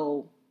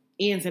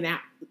 ins and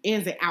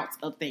outs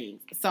of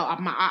things. So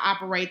I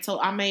operate. So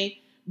I may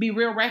be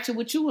real ratchet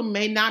with you and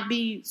may not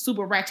be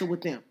super ratchet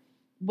with them,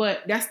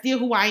 but that's still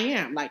who I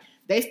am. Like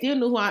they still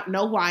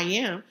know who I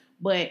am,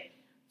 but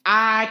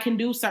I can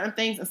do certain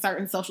things in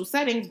certain social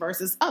settings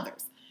versus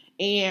others.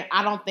 And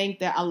I don't think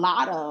that a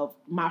lot of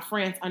my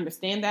friends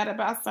understand that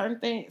about certain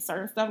things,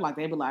 certain stuff. Like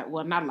they be like,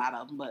 well, not a lot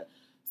of them, but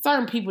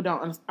certain people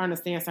don't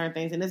understand certain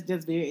things, and it's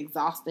just very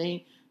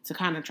exhausting to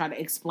kind of try to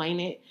explain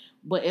it.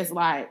 But it's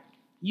like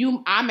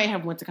I may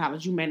have went to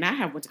college, you may not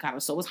have went to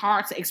college, so it's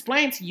hard to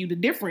explain to you the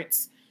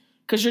difference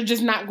because you're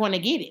just not going to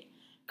get it.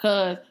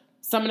 Because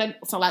some of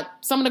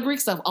the Greek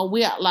stuff,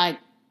 I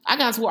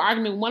got into an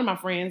argument with one of my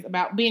friends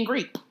about being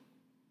Greek.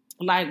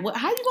 Like, what?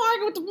 How you gonna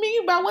argue with me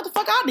about what the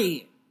fuck I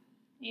did?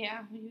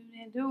 Yeah, you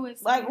didn't do it.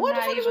 So like, what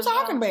the fuck is you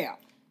talking about?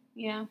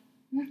 Yeah,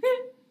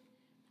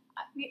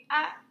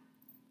 I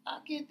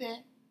get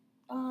that.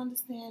 I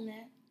understand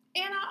that.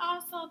 And I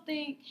also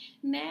think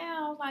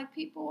now, like,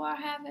 people are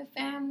having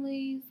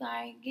families,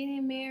 like,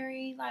 getting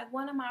married. Like,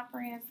 one of my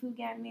friends who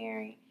got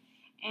married,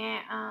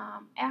 and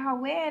at her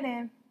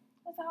wedding,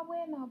 was her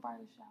wedding or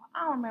bridal shower?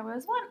 I don't remember. It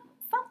was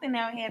something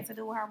that had to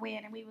do with her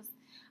wedding.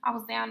 I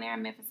was down there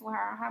in Memphis with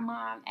her. Her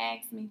mom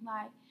asked me,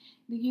 like,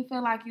 do you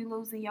feel like you're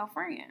losing your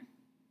friend?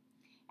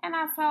 And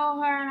I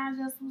told her, and I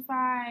just was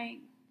like,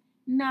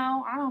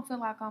 no, I don't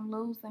feel like I'm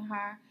losing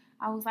her.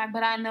 I was like,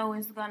 but I know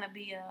it's going to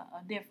be a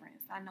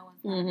difference. I know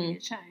it's going to be a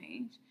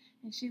change.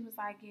 And she was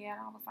like, yeah.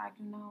 And I was like,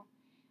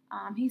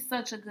 he's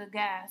such a good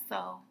guy.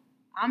 So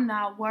I'm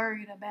not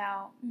worried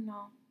about,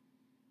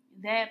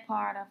 that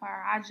part of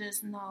her. I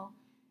just know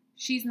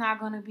she's not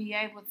going to be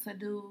able to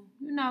do,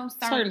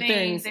 certain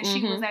things that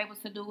she was able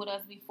to do with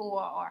us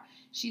before. Or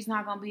she's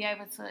not going to be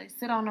able to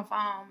sit on the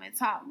phone and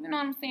talk. You know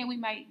what I'm saying? We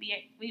might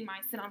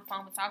sit on the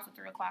phone and talk till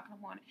 3 o'clock in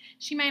the morning.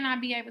 She may not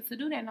be able to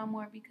do that no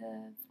more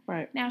because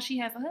now she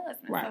has a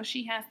husband. Right. So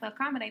she has to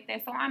accommodate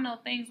that. So I know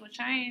things will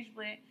change,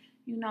 but,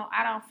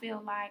 I don't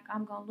feel like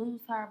I'm going to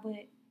lose her.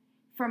 But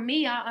for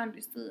me, I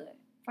understood.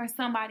 For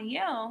somebody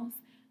else,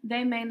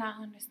 they may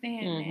not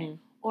understand that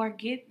or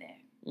get that.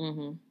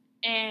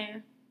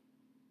 And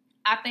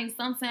I think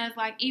sometimes,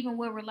 like, even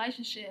with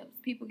relationships,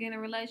 people get in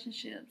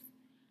relationships.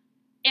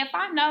 If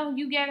I know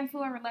you get into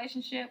a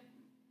relationship,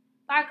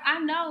 like, I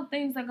know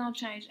things are going to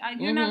change.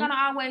 You're not going to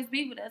always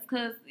be with us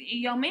because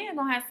your man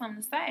going to have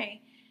something to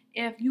say.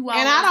 If you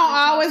and I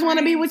don't always want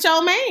to be with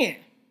your man.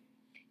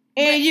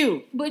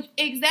 But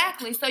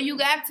exactly. So you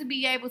got to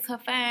be able to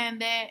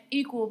find that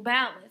equal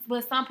balance.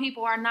 But some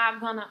people are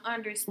not going to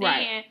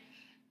understand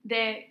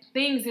that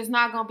things is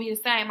not going to be the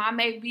same. I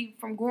may be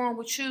from going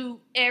with you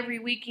every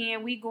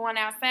weekend. We going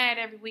outside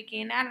every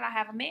weekend. Now that I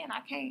have a man, I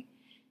can't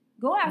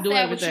go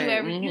outside with you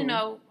every,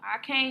 I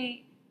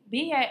can't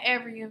be at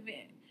every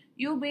event.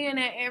 You being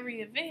at every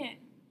event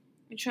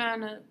and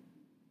trying to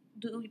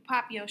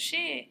pop your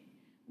shit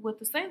with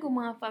the single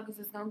motherfuckers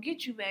is going to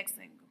get you back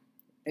single.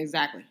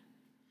 Exactly.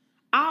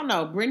 I don't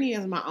know. Brittany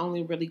is my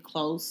only really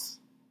close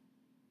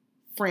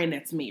friend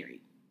that's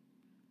married.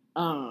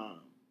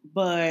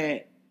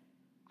 But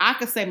I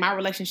could say my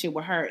relationship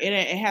with her,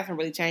 it hasn't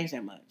really changed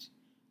that much.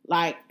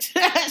 Like,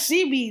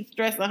 she be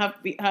stressing her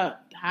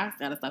I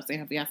gotta stop saying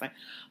her fiance,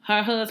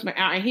 her husband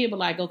out, and he'll be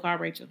like, go call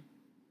Rachel.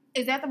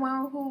 Is that the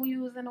one who you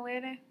was in the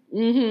wedding?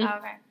 Mm-hmm. Oh,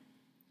 okay.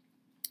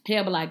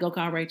 He'll be like, go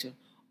call Rachel.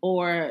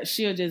 Or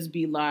she'll just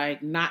be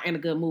like, not in a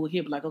good mood.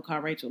 He'll be like, go call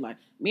Rachel. Like,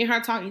 me and her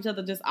talk to each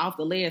other just off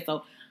the lid.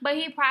 So, but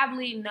he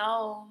probably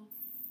knows,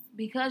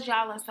 because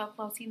y'all are so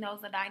close, he knows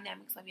the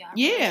dynamics of y'all.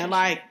 Yeah,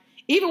 like,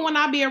 even when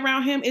I be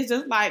around him, it's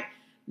just like,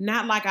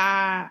 not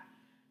like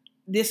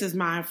this is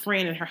my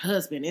friend and her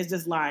husband. It's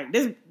just like,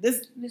 this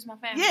my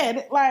family.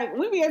 Yeah, like,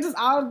 we be just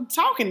all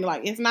talking.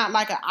 Like, it's not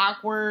like an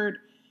awkward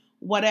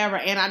whatever.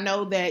 And I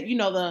know that,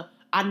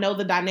 I know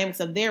the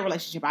dynamics of their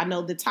relationship. I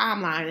know the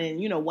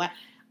timeline and, what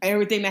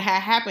everything that had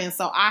happened.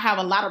 So I have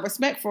a lot of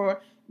respect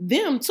for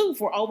them, too,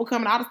 for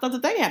overcoming all the stuff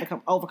that they had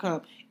to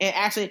overcome. And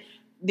actually,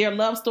 their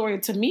love story,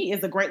 to me,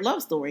 is a great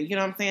love story. You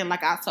know what I'm saying?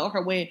 Like, I told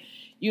her when,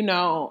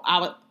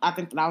 I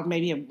think that I was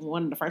maybe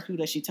one of the first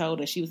people that she told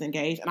that she was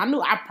engaged. And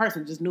I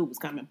personally just knew it was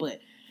coming, but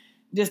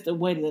just the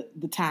way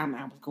the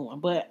timeline was going.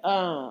 But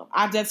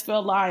I just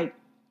felt like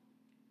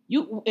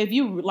if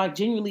you like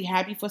genuinely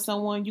happy for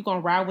someone, you're going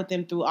to ride with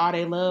them through all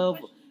their love.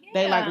 Yeah,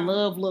 They like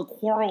love little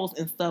quarrels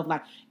and stuff.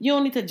 Like, you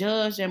don't need to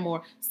judge them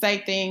or say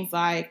things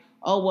like,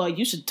 oh, well,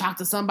 you should talk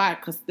to somebody,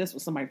 because this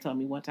was somebody told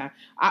me one time.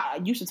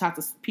 You should talk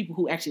to people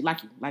who actually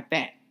like you, like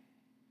that.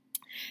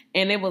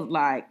 And it was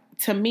like,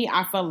 to me,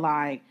 I felt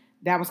like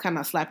that was kind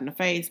of a slap in the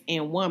face.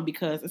 And one,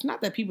 because it's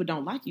not that people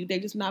don't like you. They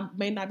just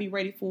may not be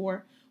ready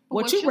for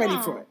what you're ready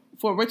for.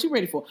 For what you're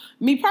ready for.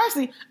 Me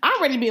personally,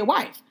 I'm ready to be a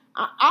wife.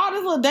 All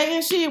this little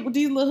dating shit with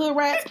these little hood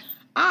rats.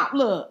 I'm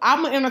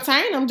gonna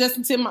entertain them just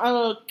until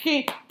my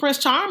King Prince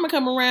Charming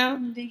come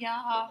around.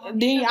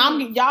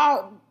 Then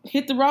y'all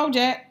hit the road,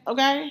 Jack.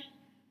 Okay.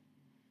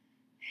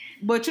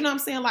 But you know what I'm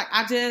saying? Like,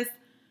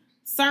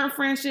 certain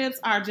friendships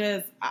are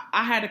just,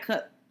 I had to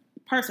cut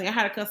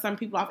some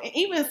people off. And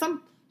even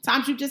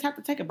sometimes you just have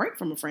to take a break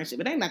from a friendship.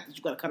 It ain't like that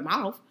you got to cut them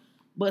off.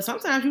 But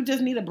sometimes you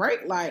just need a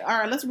break. Like, all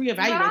right, let's reevaluate this.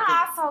 But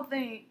I also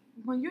think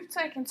when you've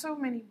taken too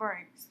many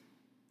breaks,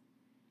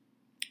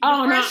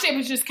 the friendship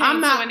is just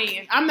coming to an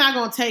end. I'm not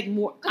going to take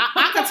more.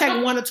 I can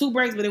take 1 or 2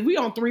 breaks, but if we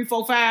on 3,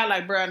 4, 5,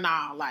 like, bro,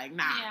 nah.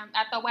 Yeah,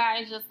 after a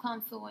while, it just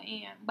comes to an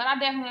end. But I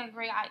definitely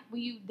agree.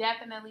 You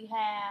definitely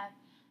have...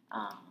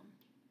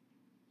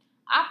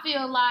 I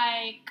feel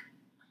like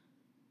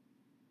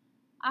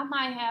I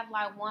might have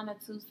like 1 or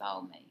 2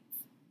 soulmates.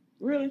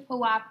 Really?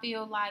 Who I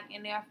feel like,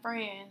 and they're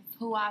friends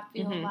who I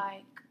feel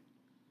like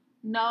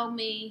know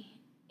me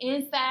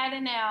inside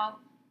and out.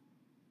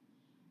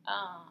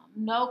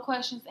 No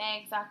questions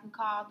asked. I can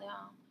call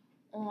them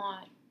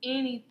on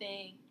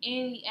anything,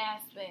 any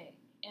aspect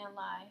in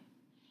life.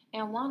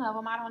 And one of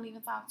them I don't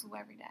even talk to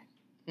every day.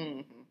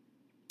 Mm-hmm.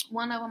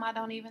 One of them I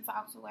don't even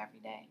talk to every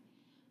day.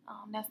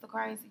 That's the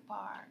crazy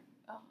part.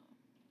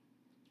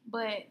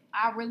 But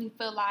I really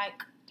feel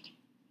like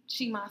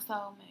she my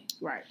soulmate.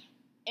 Right.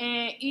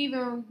 And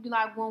even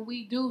like when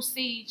we do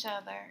see each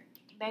other,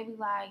 they be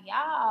like,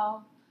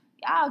 y'all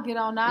get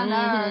on our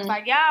nerves.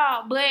 Like,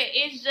 y'all. But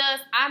it's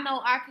just, I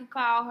know I can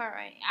call her.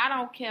 I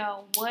don't care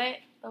what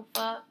the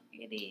fuck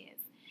it is.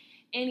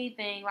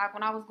 Anything. Like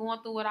when I was going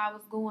through what I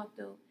was going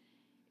through.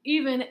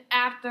 Even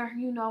after,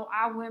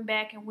 I went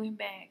back.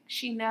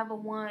 She never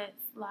once,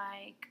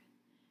 like,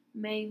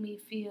 made me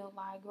feel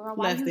like, girl,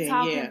 why you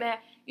talking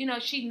back?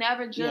 She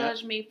never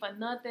judged me for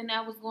nothing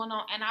that was going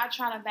on. And I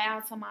try to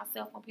vow to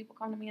myself when people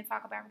come to me and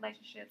talk about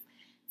relationships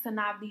to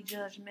not be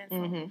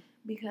judgmental.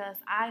 Because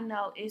I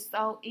know it's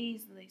so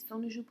easily, as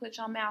soon as you put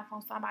your mouth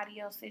on somebody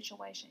else's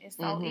situation, it's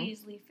so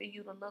easily for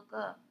you to look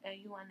up and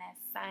you in that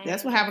same.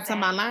 That's what happened to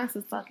my line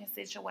sister. Fucking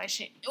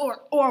situation.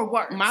 Or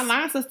worse. My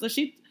line sister,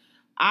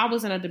 I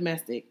was in a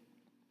domestic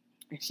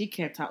and she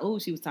kept talking,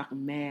 she was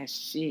talking mad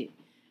shit.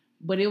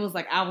 But it was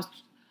like I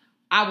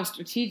was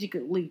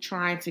strategically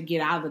trying to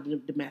get out of the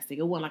domestic.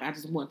 It wasn't like I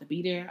just wanted to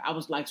be there. I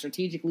was like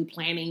strategically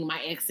planning my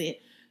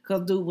exit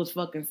because dude was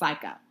fucking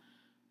psycho.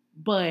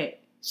 But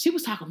she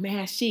was talking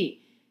mad shit.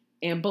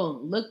 And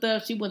boom, looked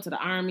up, she went to the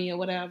army or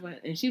whatever,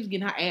 and she was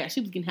getting her ass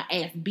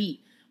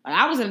beat. Like,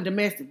 I was in a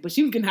domestic, but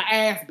she was getting her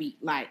ass beat.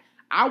 Like,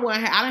 I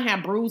didn't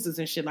have bruises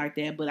and shit like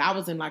that, but I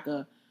was in like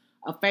a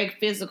fake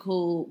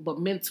physical but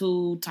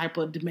mental type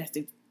of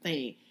domestic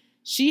thing.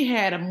 She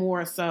had a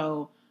more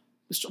so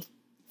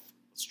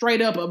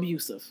straight up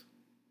abusive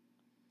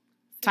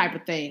type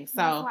of thing. So,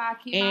 that's why I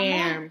keep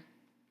and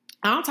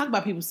I don't talk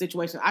about people's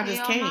situations. I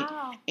just can't.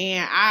 No.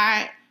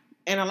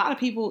 And a lot of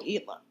people,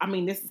 I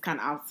mean, this is kind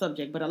of off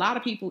subject, but a lot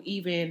of people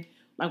even,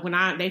 like when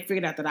they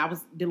figured out that I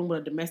was dealing with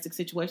a domestic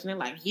situation, they're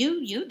like,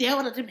 you deal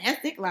with a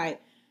domestic? Like,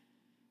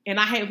 and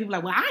I hate when people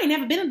like, well, I ain't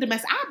never been in a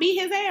domestic. I'll beat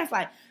his ass.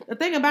 Like, the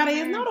thing about it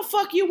is, no, the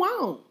fuck you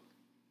won't.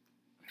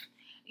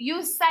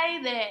 You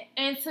say that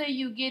until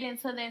you get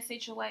into that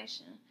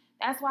situation.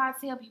 That's why I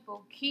tell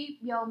people, keep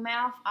your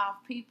mouth off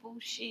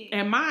people's shit.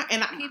 Keep your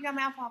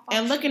mouth off.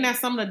 And looking at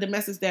some of the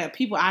domestics that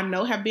people I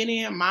know have been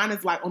in, mine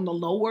is like on the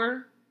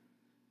lower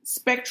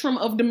spectrum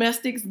of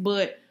domestics,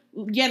 but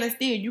yet and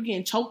still, you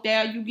getting choked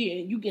out, you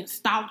getting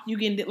stalked, you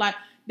getting like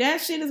that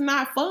shit is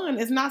not fun.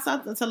 It's not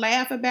something to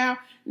laugh about.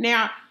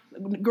 Now,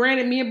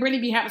 granted, me and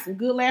Brittany be having some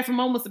good laughing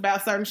moments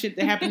about certain shit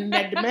that happened in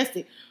that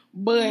domestic,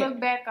 but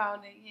look back on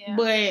it, yeah.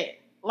 But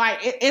like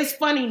it's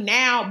funny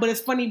now, but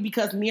it's funny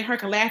because me and her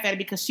can laugh at it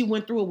because she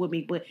went through it with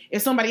me. But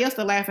if somebody else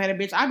to laugh at it,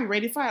 bitch, I'd be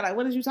ready to fight. Like,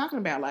 what are you talking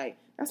about? Like,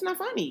 that's not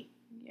funny.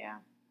 Yeah,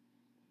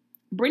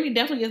 Brittany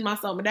definitely is my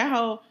soulmate. That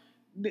whole.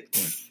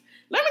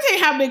 Let me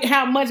tell you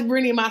how much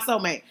Brittany is my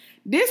soulmate.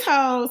 This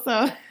whole,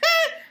 so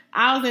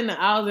I was in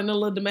a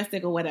little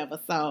domestic or whatever.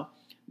 So,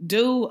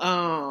 dude,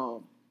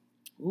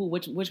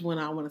 which one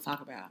I want to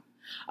talk about?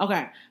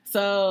 Okay,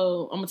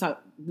 so I'm gonna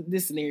talk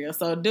this scenario.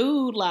 So,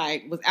 dude,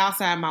 like, was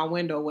outside my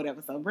window or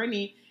whatever. So,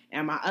 Brittany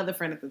and my other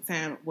friend at the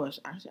time, well,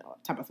 I should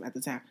talk about at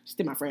the time. She's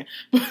still my friend.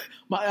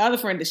 My other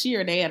friend,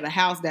 Dashira, they had a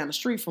house down the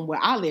street from where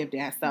I lived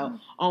at. So,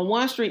 on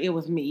one street, it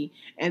was me,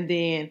 and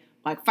then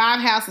like 5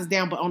 houses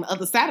down, but on the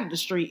other side of the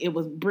street, it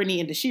was Brittany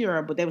and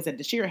Dashira, but they was at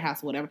Dashira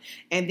house or whatever.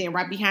 And then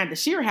right behind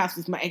Dashira house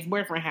was my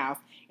ex-boyfriend house.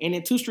 And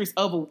then 2 streets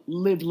over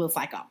lived Lil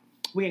Psycho.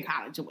 We in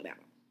college or whatever.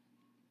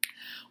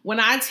 When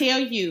I tell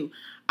you,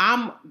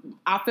 I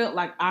felt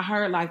like I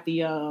heard like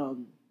the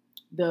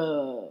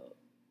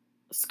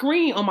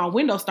screen on my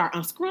window start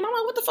unscrewing. I'm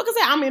like, what the fuck is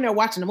that? I'm in there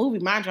watching the movie.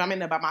 Mind you, I'm in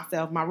there by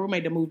myself. My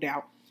roommate that moved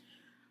out.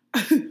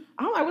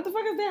 I'm like, what the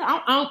fuck is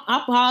that?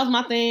 I pause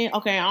my thing.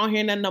 Okay, I don't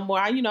hear nothing no more.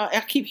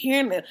 I keep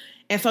hearing it.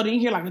 And so then you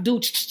hear like a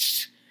dude.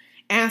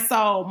 And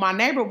so my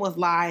neighbor was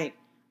like,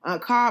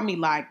 called me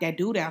like, that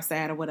dude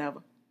outside or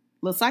whatever.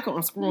 Lil Psycho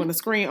unscrewing the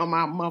screen on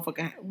my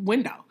motherfucking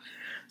window.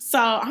 So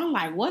I'm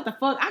like, what the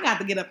fuck? I got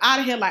to get up out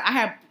of here. Like I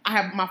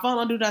have my phone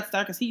on Do Not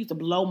Disturb because he used to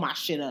blow my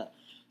shit up.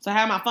 So I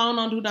had my phone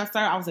on Do Not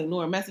Disturb. I was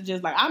ignoring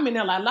messages. Like I'm in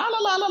there like la la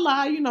la la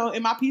la,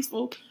 in my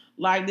peaceful.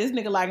 Like this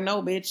nigga like,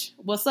 no bitch,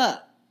 what's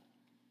up?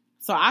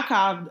 So I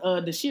called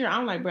Dashira.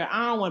 I'm like, bro,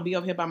 I don't want to be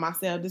over here by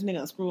myself. This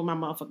nigga unscrewing my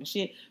motherfucking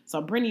shit. So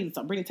Brittany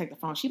take the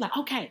phone. She like,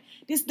 okay,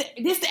 this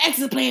the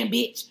exit plan,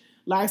 bitch.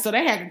 Like, so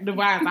they had to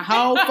devise a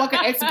whole fucking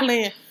exit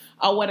plan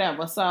or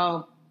whatever.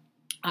 So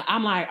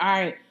I'm like, all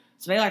right.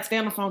 So they like, stay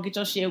on the phone, get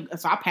your shit.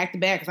 So I packed the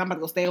bag because I'm about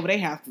to go stay over their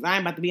house because I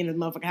ain't about to be in this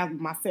motherfucking house with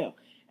myself.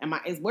 And my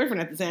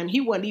ex-boyfriend at the time,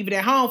 he wasn't even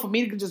at home for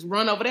me to just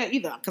run over there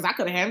either because I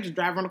could have had him just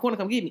drive around the corner,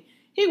 come get me.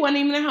 He wasn't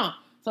even at home.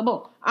 So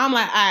boom, I'm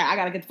like, all right, I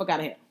got to get the fuck out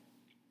of here.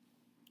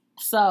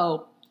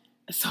 So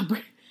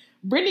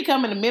Brittany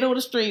come in the middle of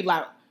the street,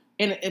 like,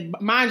 and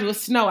mind you,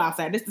 it's snow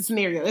outside. This is the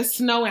scenario. It's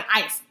snow and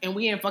ice, and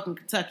we in fucking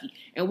Kentucky.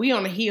 And we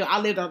on the hill.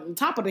 I lived on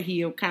top of the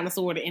hill, kind of,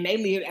 sort of, and they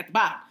lived at the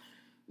bottom.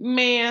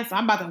 Man, so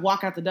I'm about to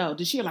walk out the door.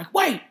 Then she like,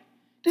 wait,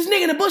 this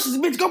nigga in the bushes,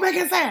 bitch, go back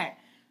inside.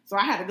 So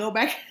I had to go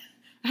back.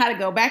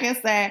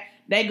 Inside.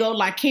 They go,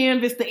 like,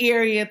 canvass the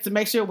area to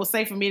make sure it was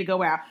safe for me to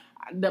go out.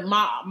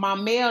 My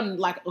male,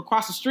 like,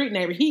 across the street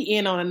neighbor, he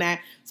in on the night.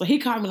 So he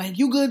called me like,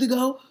 you good to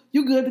go?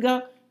 You good to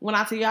go? When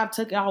I tell you I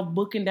took off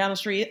booking down the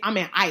street, I'm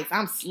in ice.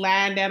 I'm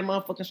sliding down the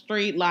motherfucking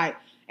street like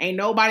ain't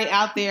nobody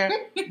out there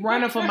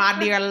running for my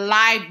dear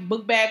life.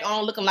 Book bag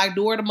on, looking like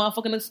Dora the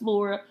motherfucking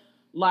Explorer.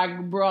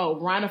 Like, bro,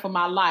 running for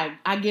my life.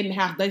 I get in the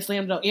house, they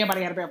slam the door.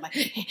 Everybody had a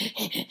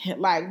bed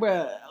like,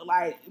 bro,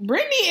 like,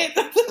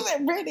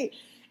 Brittany.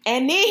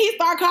 And then he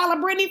start calling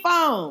Brittany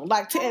phone.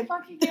 Like, how the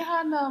fuck he get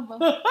her number?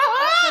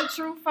 That's a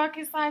true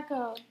fucking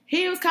psycho.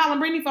 He was calling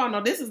Brittany phone.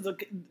 No, this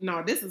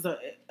is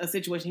a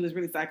situation. He was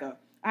really psycho.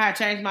 I had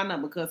changed my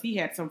number because he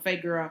had some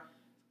fake girl,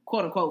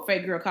 quote unquote,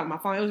 fake girl calling my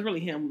phone. It was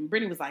really him.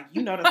 Brittany was like,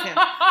 you know that's him.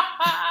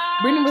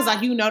 Brittany was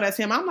like, you know that's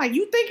him. I'm like,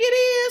 you think it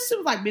is? She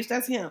was like, bitch,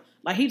 that's him.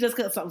 Like, he just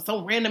got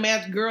some random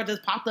ass girl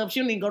just popped up. She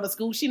don't even go to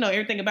school. She know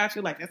everything about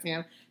you. Like, that's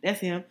him. That's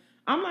him.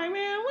 I'm like,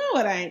 man,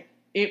 well, it ain't.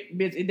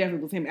 It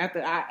definitely was him.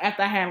 After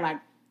I had like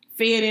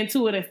fed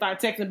into it and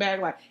started texting back,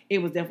 like it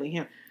was definitely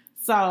him.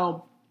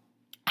 So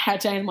I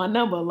had changed my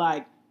number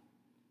like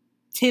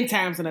 10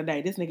 times in a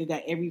day. This nigga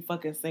got every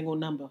fucking single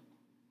number.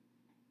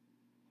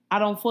 I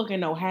don't fucking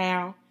know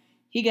how.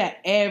 He got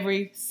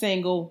every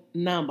single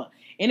number.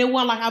 And it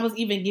wasn't like I was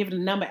even giving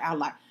the number out.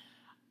 Like,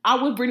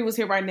 I wish Brittany was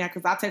here right now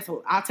because I'll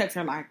text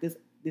her like, this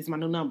is my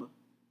new number.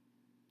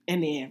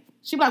 And then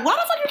she be like, why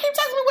the fuck you keep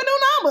texting me with new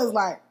numbers?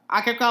 Like,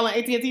 I kept calling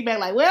AT&T back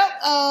like,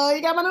 well,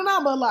 you got my new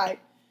number. Like,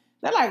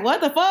 they're like, what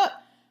the fuck?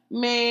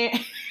 Man.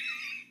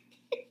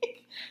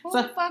 Who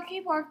the fuck he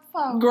worked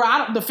for?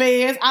 Girl, the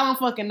feds. I don't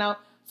fucking know.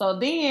 So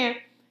then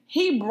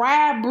he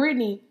bribed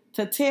Brittany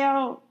to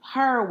tell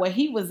her where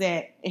he was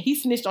at, and he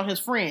snitched on his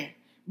friend.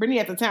 Brittany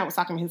at the time was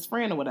talking to his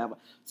friend or whatever.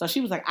 So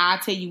she was like, I'll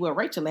tell you where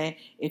Rachel at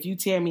if you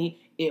tell me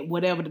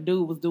whatever the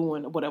dude was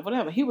doing or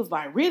whatever. He was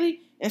like,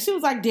 really? And she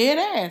was like, dead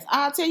ass.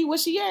 I'll tell you where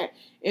she at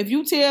if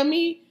you tell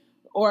me,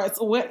 or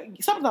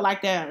something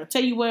like that, or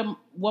tell you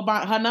what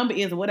her number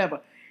is or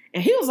whatever.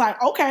 And he was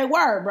like, okay,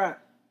 word, bro.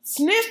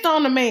 Snitched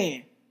on the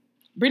man.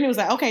 Brittany was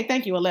like, okay,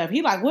 thank you, and left.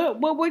 He like, what,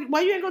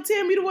 why you ain't gonna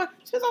tell me the what?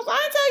 She was like,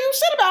 I ain't tell you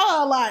shit about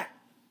her. Like,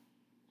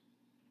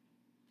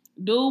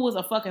 dude was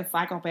a fucking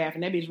psychopath,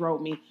 and that bitch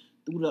rode me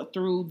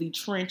through the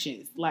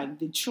trenches, like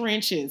the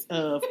trenches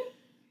of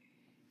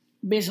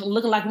bitch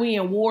looking like we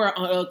in war,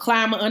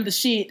 climbing under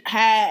shit,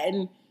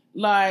 hiding,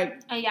 like.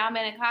 And y'all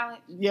met in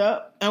college?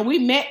 Yep. And we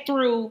met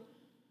through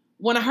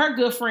one of her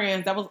good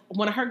friends. That was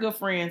one of her good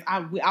friends. I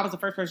was the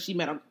first person she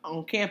met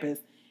on campus.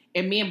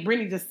 And me and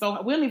Brittany we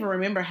don't even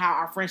remember how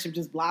our friendship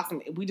just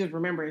blossomed. We just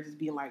remember it just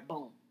being like,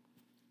 boom.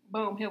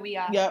 Boom, here we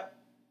are. Yep.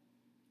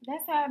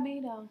 That's how it be,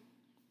 though.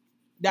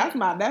 That's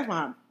my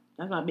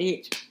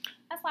bitch.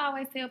 That's why I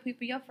always tell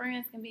people your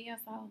friends can be your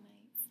soulmates.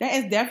 That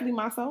is definitely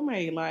my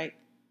soulmate. Like,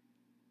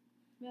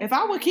 if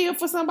I would kill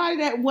for somebody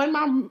that wasn't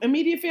my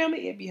immediate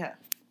family, it'd be her.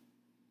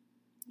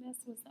 That's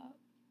what's up.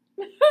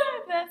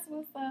 That's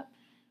what's up.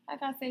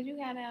 Like I said, you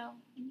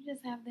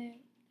just have that.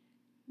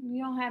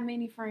 You don't have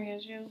many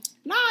friends, you.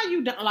 Nah,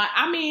 you don't. Like,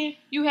 I mean,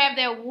 you have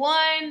that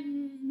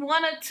one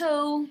or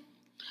two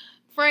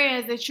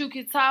friends that you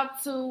can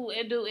talk to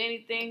and do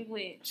anything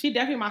with. She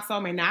definitely my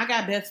soulmate. Now I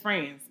got best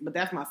friends, but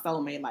that's my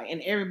soulmate. Like,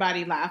 and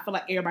everybody, like, I feel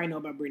like everybody know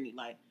about Brittany.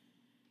 Like,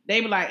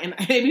 they be like, and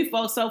they be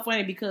so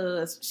funny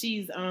because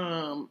she's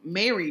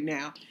married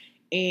now,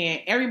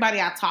 and everybody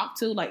I talk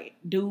to, like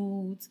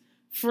dudes,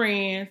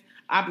 friends,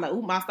 I be like,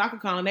 ooh, my stalker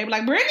calling. They be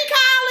like, Brittany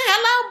calling.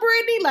 Hello,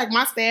 Brittany. Like,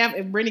 my staff,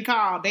 if Brittany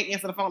called, they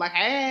answer the phone like,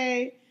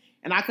 hey.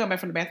 And I come back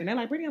from the bathroom. They're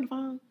like, Brittany on the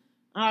phone.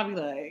 I'll be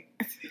like,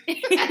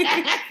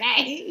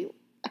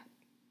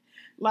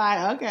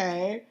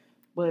 okay.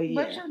 But yeah.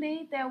 But you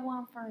need that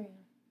one friend.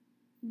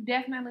 You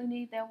definitely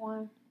need that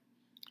one.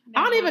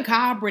 I don't even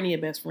call Brittany a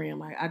best friend.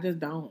 Like, I just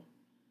don't.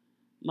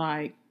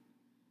 Like,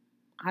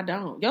 I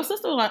don't. Your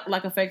sister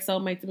like a fake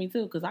soulmate to me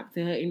too, because I can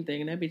tell her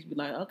anything, and that bitch be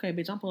like, okay,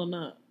 bitch, I'm pulling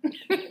up.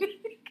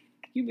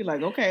 You be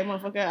like, okay,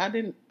 motherfucker, I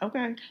didn't,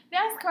 okay.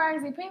 That's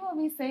crazy. People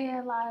be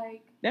saying,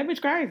 like... That bitch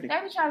crazy.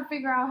 They be trying to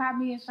figure out how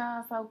me and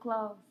Sean so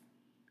close.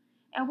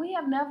 And we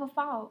have never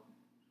fought.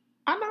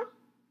 I know.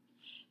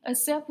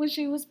 Except when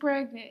she was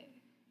pregnant.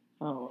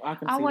 Oh, I can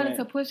see that. I wanted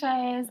to push her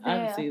ass down.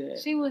 I can see that.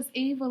 She was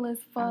evil as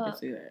fuck. I can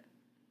see that.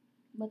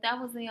 But that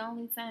was the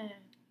only time.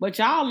 But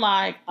y'all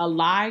like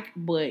alike,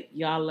 but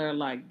y'all are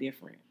like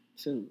different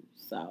too.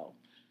 So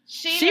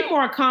she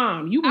more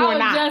calm. You more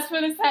not. I was just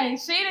gonna say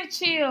she the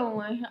chill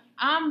one.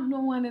 I'm the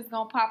one that's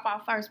gonna pop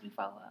out first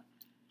before her.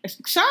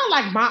 Sean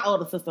like my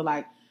older sister.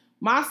 Like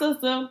my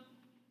sister,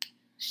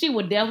 she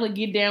would definitely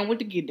get down with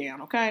the get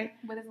down. Okay,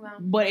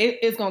 but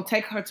it's gonna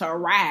take her to a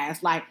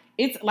rise. Like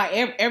it's like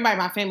everybody in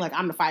my family. Like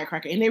I'm the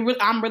firecracker, and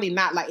I'm really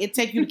not. Like it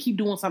take you to keep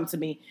doing something to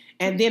me,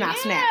 and then I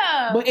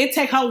snap. But it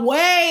take her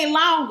way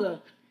longer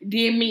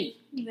than me.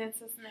 That's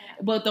a snap.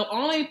 But the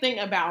only thing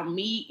about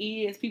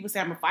me is people say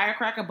I'm a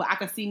firecracker, but I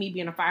can see me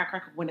being a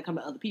firecracker when it comes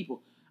to other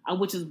people,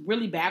 which is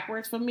really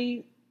backwards for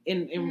me.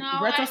 In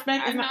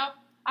retrospect,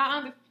 I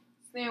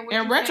understand. What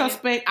in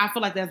retrospect, I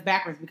feel like that's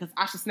backwards because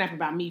I should snap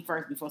about me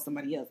first before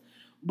somebody else.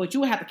 But you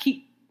would have to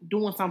keep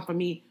doing something for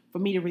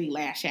me to really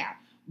lash out.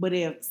 But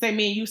if say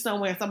me and you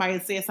somewhere, somebody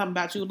said something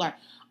about you, like,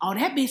 oh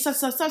that bitch such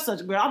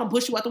girl, I'm gonna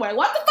push you out the way.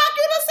 What the fuck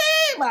you done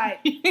said?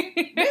 Like,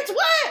 bitch,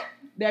 what?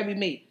 That'd be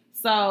me.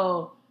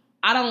 So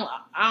I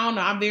don't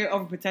know. I'm very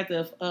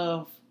overprotective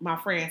of my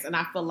friends, and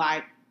I feel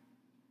like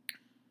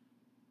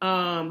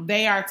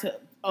they are too.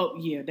 Oh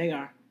yeah, they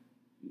are.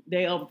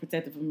 They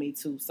overprotective of me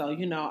too. So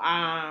you know,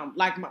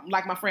 like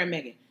my friend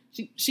Megan.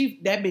 She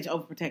that bitch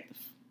overprotective.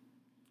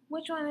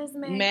 Which one is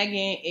Megan?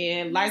 Megan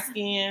and light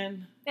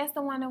skin. That's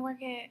the one that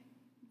work at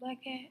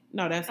Black Cat.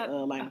 No, that's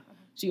Elena.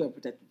 She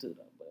overprotective too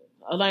though.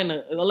 But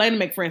Elena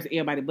make friends with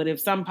everybody. But if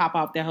something pop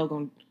off, that hoe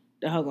gonna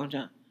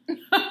jump.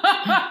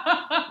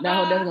 That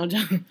hoe definitely gonna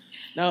jump.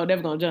 No,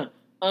 definitely gonna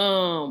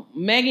jump.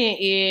 Megan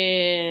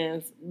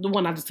is the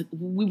one I just took.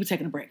 We were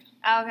taking a break.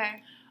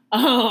 Okay.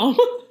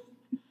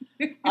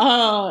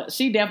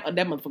 She that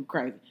motherfucker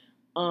crazy.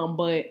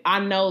 But I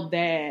know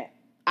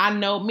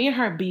me and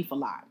her beef a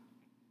lot.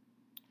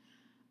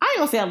 I ain't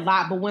gonna say a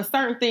lot, but when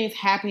certain things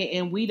happen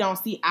and we don't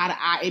see eye to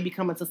eye, it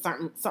becomes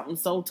into something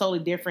so totally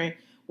different.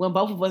 When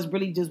both of us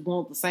really just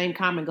want the same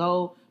common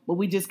goal, but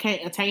we just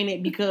can't attain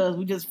it because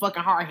we just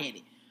fucking hard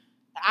headed.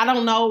 I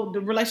don't know.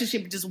 The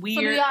relationship is just weird.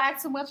 So do y'all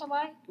act too much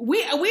alike?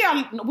 We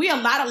are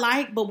a lot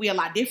alike, but we a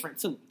lot different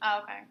too.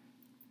 Oh, okay.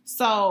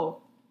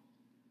 So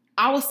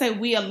I would say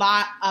we a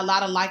lot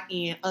alike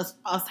in us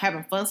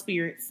having fun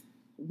spirits.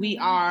 We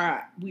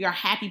are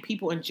happy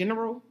people in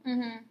general,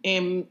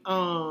 and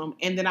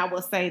then I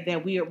would say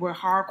that we're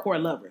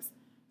hardcore lovers.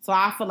 So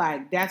I feel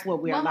like that's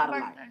what we're a lot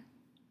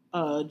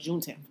alike. June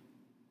 10th.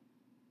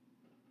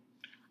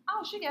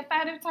 Oh, she got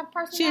 5 different type of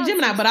personalities. She a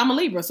Gemini, but I'm a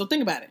Libra, so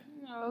think about it.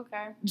 Oh,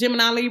 okay.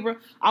 Gemini, Libra.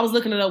 I was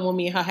looking it up when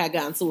me and her had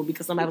gotten to it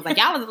because somebody was like,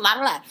 y'all was a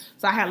lot.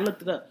 So I had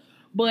looked it up.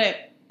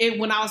 But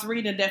when I was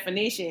reading the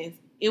definitions,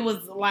 it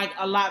was like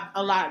a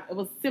lot. It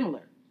was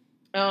similar.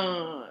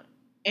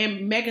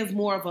 And Megan's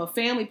more of a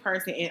family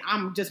person, and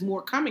I'm just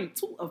more coming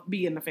to of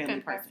being a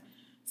family person.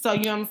 So,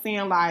 you know what I'm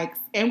saying? Like,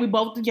 and we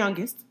both the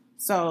youngest,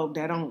 so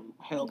that don't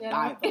help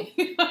either.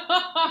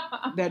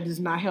 That does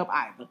not help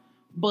either.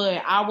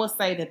 But I will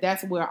say that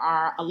that's where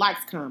our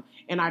alikes come,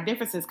 and our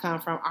differences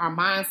come from our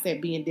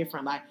mindset being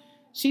different. Like,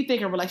 she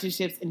think of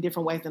relationships in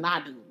different ways than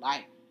I do.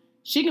 Like,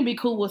 she can be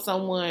cool with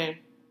someone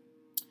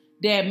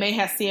that may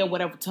have said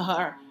whatever to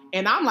her,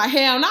 and I'm like,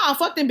 hell no,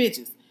 fuck them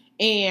bitches.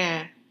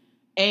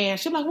 And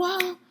she'll be like,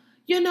 well,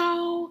 you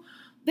know,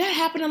 that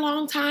happened a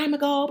long time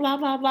ago, blah,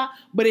 blah, blah.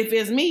 But if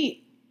it's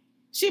me,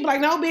 she'd be like,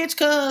 no, bitch,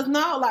 cuz,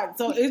 no. Like,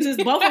 so it's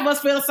just both of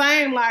us feel the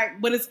same,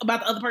 like, but it's about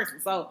the other person.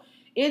 So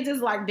it's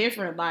just, like,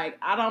 different. Like,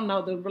 I don't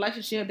know. The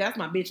relationship, that's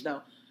my bitch,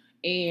 though.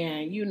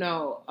 And, you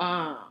know,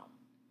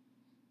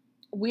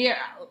 we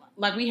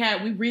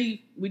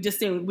just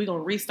said we're going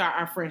to restart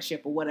our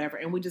friendship or whatever.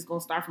 And we're just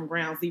going to start from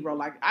ground zero.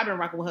 Like, I've been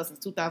rocking with her since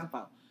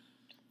 2004.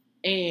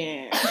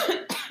 And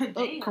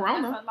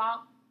Corona.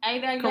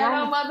 Ain't that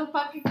no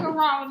motherfucking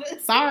Corona?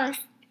 Sorry.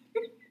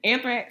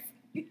 Anthrax.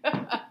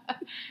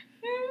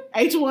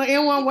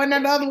 H1N1 wasn't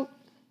that the other one?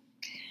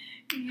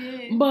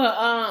 Yeah.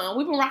 But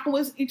we've been rocking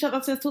with each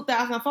other since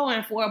 2004,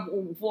 and for a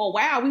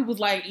while we was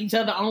like each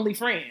other only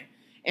friend.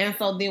 And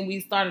so then we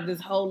started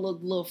this whole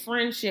little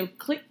friendship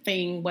clique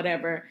thing,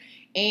 whatever.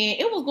 And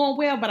it was going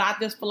well, but I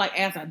just feel like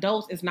as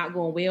adults, it's not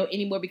going well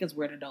anymore because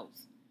we're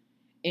adults.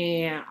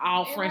 And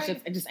all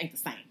friendships, it just ain't the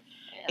same.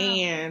 Yeah.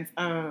 And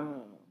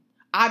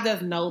I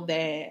just know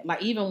that,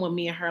 like, even when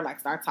me and her, like,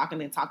 start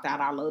talking and talked out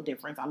our little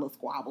difference, our little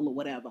squabble or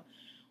whatever,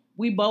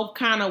 we both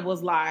kind of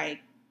was like,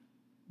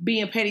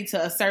 being petty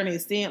to a certain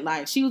extent.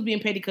 Like, she was being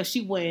petty because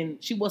she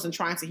wasn't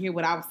trying to hear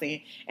what I was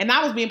saying. And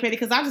I was being petty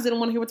because I just didn't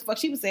want to hear what the fuck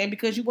she was saying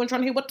because you weren't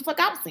trying to hear what the fuck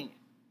I was saying.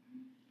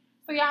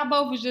 So y'all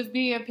both was just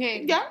being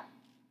petty. Yeah.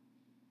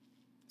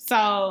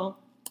 So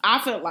I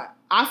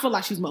feel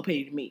like she's more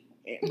petty than me.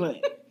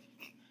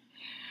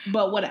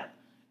 But whatever.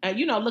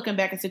 You know, looking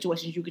back at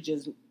situations, you could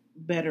just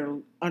better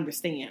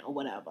understand or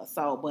whatever.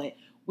 So, but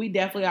we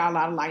definitely are a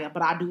lot alike.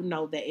 But I do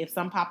know that if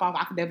some pop off,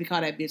 I could definitely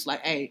call that bitch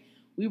like, hey,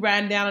 we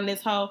riding down on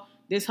this hoe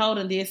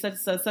done did such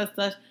and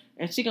such,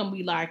 and she gonna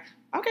be like,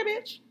 okay,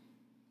 bitch.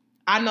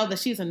 I know that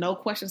she's a no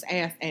questions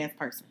asked ass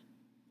person.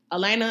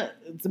 Elena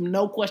is a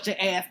no question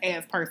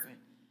ass person.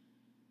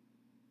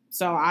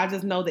 So I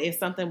just know that if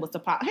something was to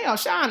pop, hell,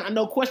 Sean, a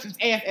no questions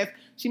ass.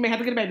 She may have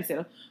to get a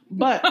babysitter,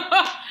 but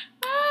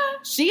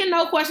she a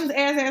no questions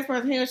ass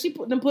person. Hell, she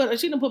done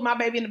put my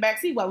baby in the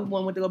backseat while we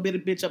went to go beat a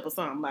bitch up or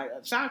something. Like,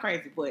 Sean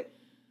crazy, but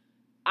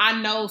I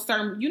know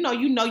certain, you know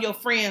your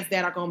friends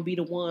that are gonna be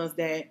the ones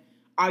that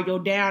are your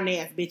down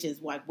ass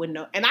bitches, like with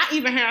no. And I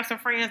even have some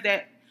friends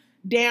that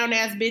down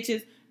ass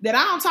bitches that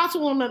I don't talk to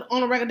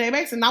on a regular day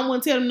basis, and I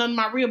wouldn't tell them none of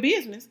my real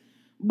business.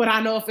 But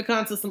I know if it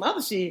comes to some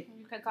other shit,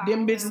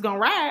 them bitches gonna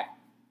ride.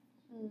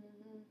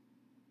 Mm-hmm.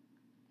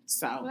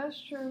 So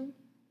that's true.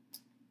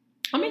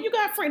 I mean, you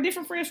got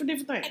different friends for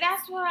different things. And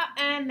that's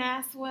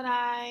what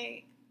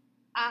I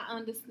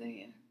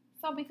understand.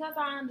 So because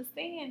I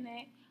understand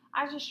that,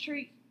 I just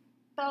treat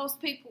those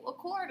people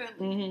accordingly.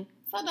 Mm-hmm.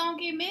 So don't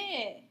get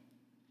mad.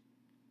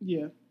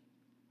 Yeah.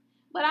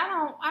 But I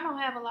don't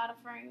have a lot of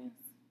friends.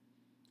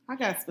 I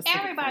got specific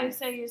Everybody friends.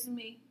 say it's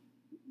me.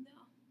 No.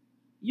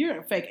 You're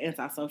a fake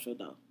antisocial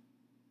though.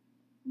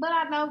 But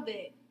I know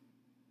that.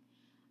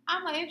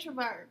 I'm an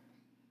introvert.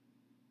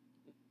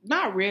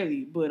 Not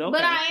really, but okay.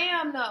 But I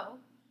am though.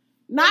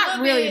 Not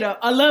really though.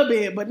 A little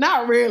bit, but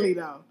not really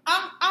though.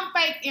 I'm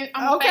fake.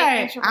 I'm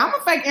fake introvert. I'm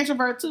a fake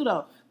introvert too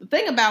though. The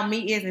thing about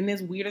me is, and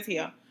this weird as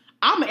hell,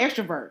 I'm an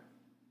extrovert,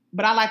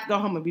 but I like to go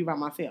home and be by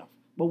myself.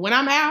 But when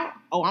I'm out,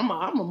 I'm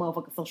a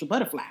motherfucking social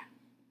butterfly.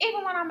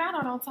 Even when I'm out,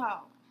 I don't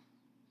talk.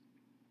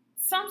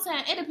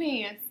 Sometimes it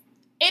depends.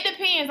 It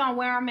depends on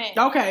where I'm at.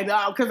 Okay,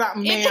 because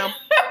ma'am.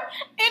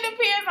 It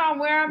depends on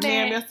where I'm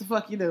Ma'am, at. that's the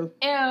fuck you do.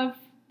 If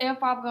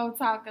I'm gonna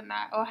talk or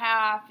not, or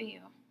how I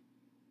feel.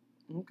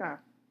 Okay.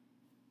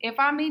 If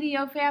I'm meeting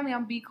your family,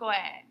 I'm be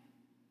quiet.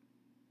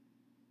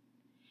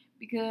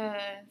 Because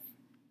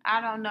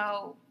I don't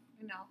know,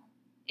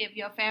 if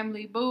your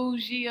family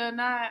bougie or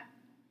not.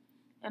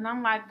 And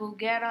I'm like, boo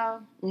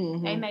ghetto.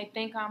 Mm-hmm. And they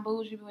think I'm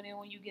bougie, but then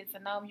when you get to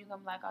know them, you're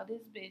gonna be like, oh,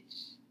 this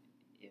bitch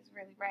is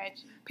really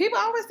ratchet. People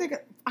always think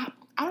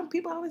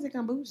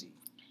I'm bougie.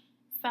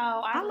 So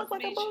I look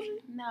like a bougie?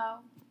 No.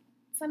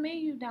 To me,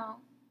 you don't.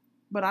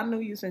 But I knew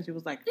you since you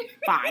was like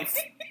 5.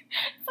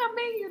 To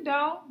me, you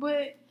don't.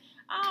 But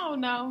I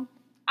don't know.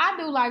 I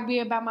do like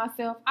being by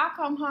myself. I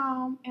come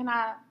home and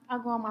I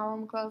go in my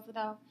room and close the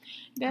door.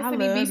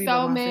 Destiny be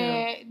so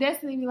mad.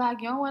 Destiny be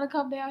like, you don't want to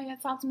come down here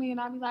and talk to me?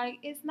 And I be like,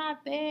 it's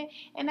not that.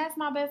 And that's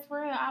my best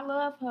friend. I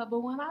love her.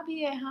 But when I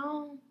be at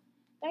home,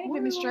 they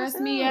be stress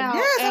me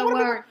out at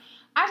work.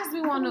 I just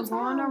be wanting to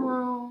go in the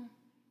room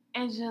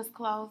and just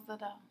close the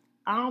door.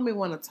 I don't be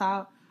want to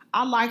talk.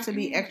 I like to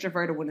be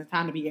extroverted when it's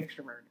time to be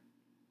extroverted.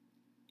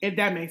 If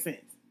that makes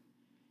sense.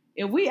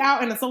 If we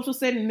out in a social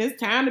setting and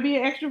it's time to be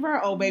an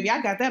extrovert, oh, baby,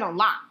 I got that on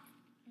lock.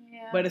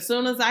 Yeah. But as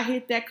soon as I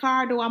hit that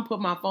car door, I'm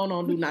putting my phone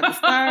on Do Not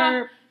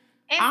Disturb.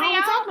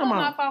 I don't put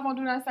my phone on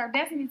Do Not Disturb.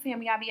 Destiny tell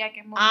me I be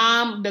acting more.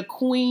 I'm the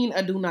queen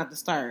of Do Not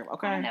Disturb,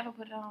 okay? I never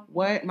put it on.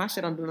 What? My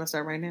shit on Do Not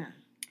Disturb right now.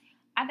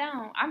 I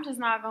don't. I'm just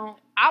not going to.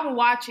 I will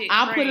watch it.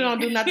 I put it on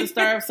Do Not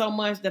Disturb so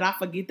much that I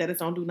forget that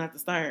it's on Do Not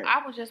Disturb.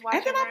 I will just watch it.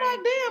 And then I'm like,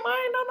 damn,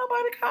 I ain't know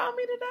nobody called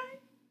me today.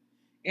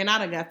 And I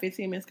done got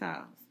 15 missed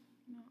calls.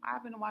 No,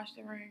 I've been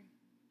watching the ring.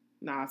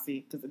 Nah,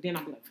 see, because then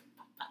I'm like,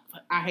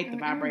 I hate the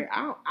vibrate.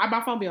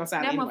 My phone be on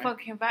silent anyway. That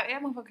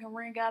motherfucking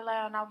ring got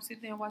loud, and I would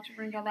sit there and watch the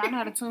ring go loud. I know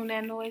how to tune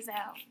that noise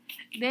out.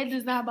 That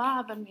does not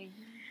bother me.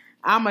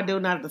 I'm a Do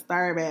Not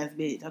Disturb ass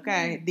bitch,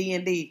 okay?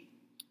 D&D.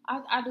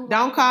 I do.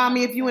 Don't call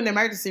me if you in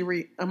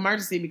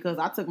emergency because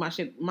I took my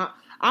shit.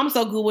 I'm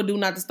so good with Do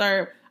Not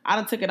Disturb. I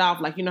done took it off.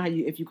 Like, you know how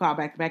if you call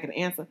back to back and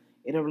answer,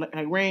 it'll like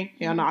ring.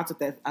 Hell no, I took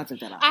that off.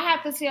 I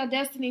have to tell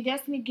Destiny.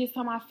 Destiny gets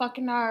on my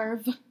fucking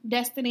nerve.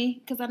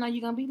 Destiny, because I know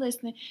you're gonna be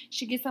listening.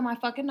 She gets on my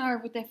fucking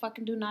nerve with that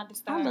fucking Do Not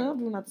Disturb. I love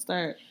Do Not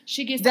Disturb.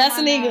 She gets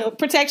Destiny, on my nerve.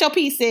 Protect your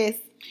peace, sis.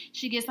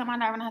 She gets on my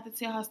nerve, and I have to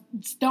tell her,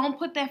 don't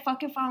put that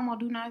fucking phone on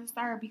Do Not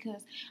Disturb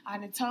because I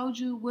done told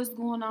you what's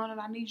going on, and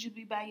I need you to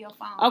be by your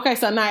phone. Okay,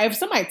 so now if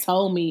somebody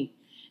told me.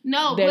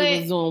 No, they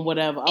was doing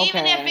whatever. Okay.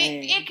 Even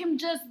if it can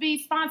just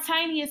be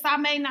spontaneous, I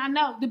may not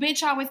know. The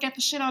bitch always got the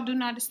shit on Do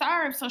Not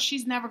Disturb, so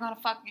she's never gonna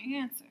fucking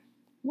answer.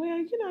 Well,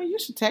 you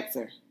should text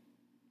her.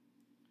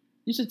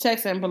 You should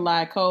text her and be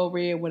like, code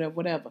red,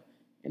 whatever.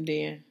 And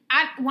then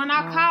when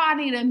I call, I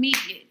need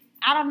immediate.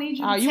 I don't need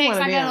you to text.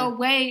 I gotta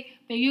wait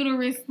for you to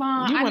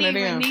respond. I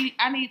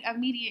need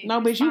immediate. No,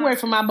 bitch, you work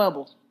for my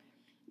bubble.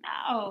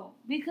 No,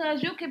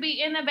 because you could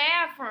be in the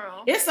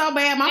bathroom. It's so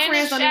bad. My In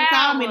friends the don't even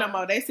call me no shower.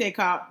 more. They said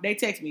call. They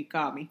text me,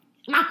 call me.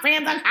 My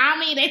friends don't call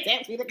me. They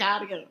text me to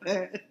call them.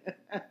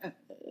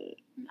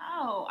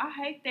 No, I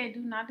hate that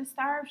do not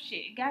disturb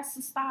shit. It got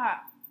to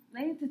stop.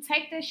 They need to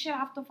take that shit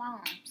off the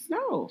phones.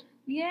 No.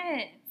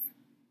 Yes.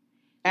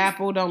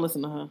 Apple, don't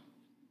listen to her.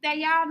 That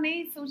y'all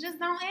need to just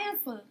don't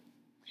answer.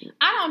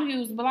 I don't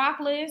use block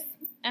list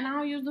and I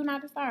don't use do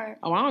not disturb.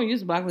 Oh, I don't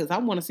use the block list. I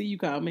want to see you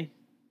call me.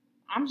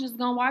 I'm just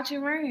gonna watch it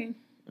ring.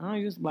 I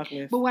don't use the block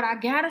list. But what I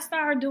gotta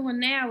start doing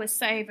now is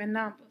saving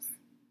numbers.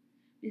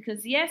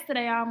 Because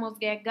yesterday I almost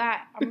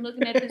got. I'm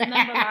looking at this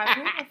number like,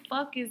 who the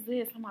fuck is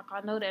this? I'm like,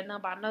 I know that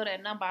number, I know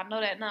that number, I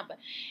know that number.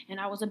 And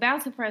I was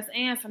about to press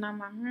answer, and I'm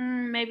like,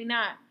 maybe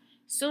not.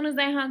 As soon as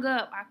they hung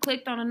up, I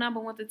clicked on the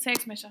number, went to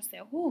text message. I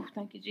said, whew,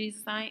 thank you,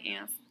 Jesus, I ain't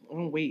answer.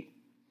 Oh, wait.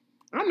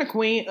 I'm the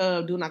queen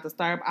of do not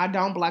disturb. I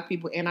don't block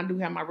people, and I do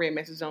have my red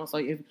message on, so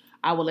if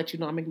I will let you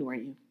know I'm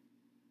ignoring you.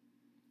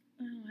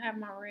 I don't have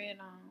my red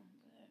on.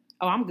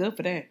 Oh, I'm good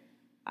for that.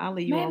 I'll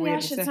leave you on Maybe red I in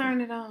a should second.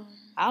 turn it on.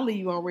 I'll leave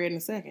you on red in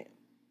a second.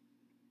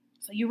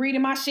 So you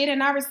reading my shit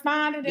and I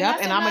responded? Yep,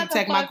 and I'm going to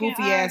take my fucking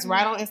goofy ass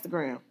right on argument.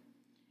 Instagram.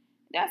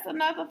 That's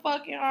another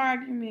fucking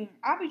argument.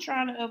 I be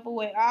trying to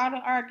avoid all the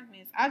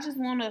arguments. I just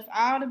want us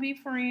all to be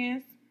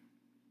friends,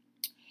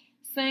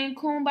 sing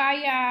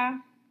Kumbaya,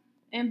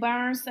 and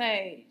burn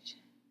sage,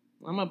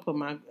 I'm going to put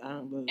my...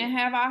 and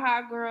have our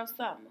hot girl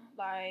summer.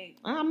 Like,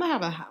 I'm going to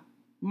have a...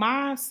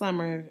 My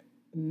summer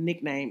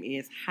nickname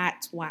is Hot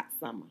Twat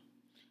Summer.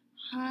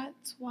 hot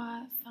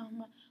twat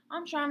summer.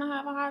 I'm trying to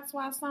have a hot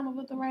twat summer,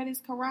 but the way this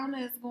corona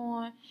is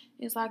going,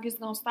 it's like it's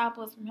going to stop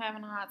us from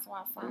having a hot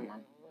twat summer.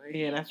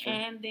 Yeah, that's true.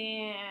 And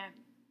then,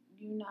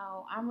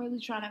 I'm really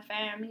trying to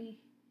find me.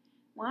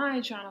 Well, I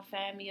ain't trying to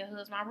find me a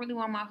husband. I really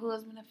want my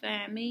husband to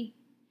find me.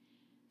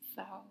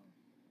 So,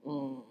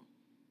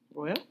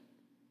 Well,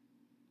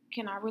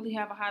 can I really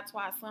have a hot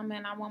twat summer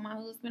and I want my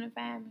husband to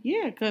find me?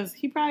 yeah, because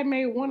he probably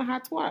may want a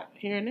hot twat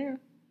here and there.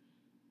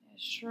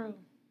 That's true.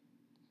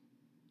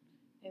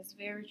 It's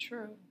very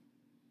true.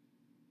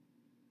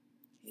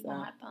 You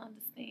don't have to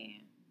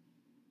understand.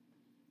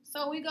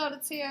 So we go to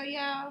tell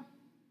y'all,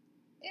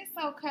 it's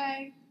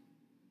okay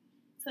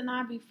to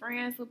not be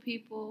friends with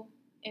people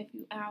if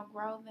you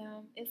outgrow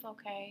them. It's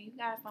okay. You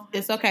guys don't have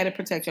It's okay to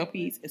protect your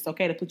peace. It's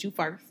okay to put you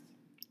first.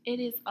 It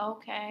is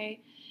okay.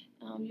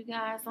 You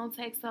guys don't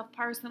take stuff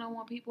personal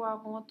when people are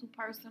going through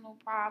personal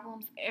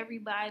problems.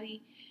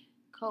 Everybody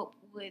cope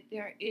with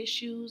their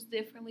issues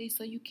differently,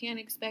 so you can't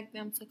expect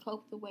them to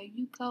cope the way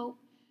you cope.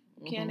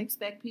 You can't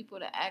expect people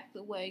to act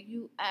the way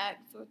you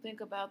act or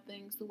think about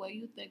things the way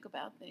you think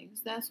about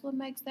things. That's what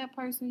makes that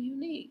person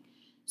unique.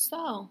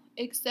 So,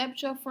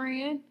 accept your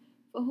friend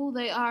for who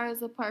they are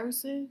as a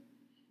person.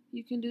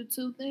 You can do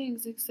two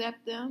things.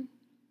 Accept them,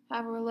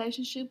 have a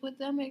relationship with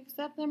them,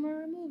 accept them, and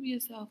remove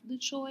yourself. The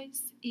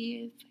choice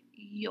is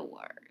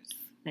yours.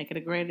 Make it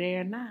a great day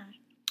or not.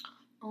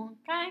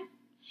 Okay?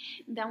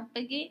 Don't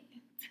forget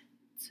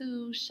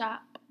to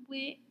shop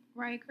with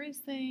Ray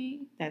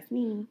Christine. That's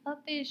me.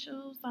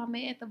 Officials. I'm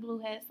at the Blue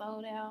Hat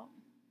sold out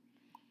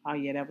Oh,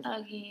 yeah, that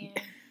was... again.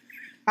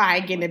 I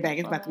ain't getting it back.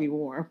 It's about to be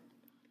warm.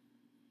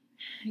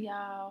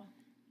 Y'all.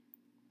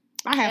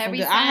 I have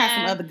some. I have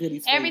some other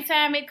goodies. For Every you.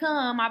 time it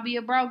come, I be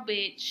a broke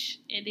bitch,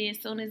 and then as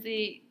soon as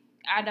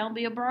I don't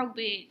be a broke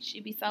bitch,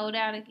 it be sold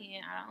out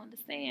again. I don't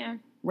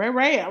understand.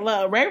 Ray,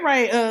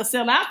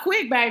 sell out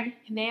quick, baby.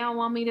 And they don't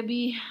want me to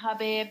be a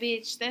bad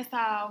bitch. That's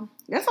all.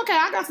 That's okay.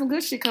 I got some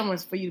good shit coming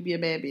for you to be a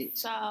bad bitch.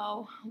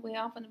 So,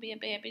 well, I'm finna be a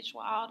bad bitch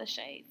with all the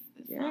shades.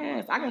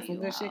 Yes, I got some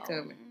good shit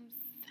coming.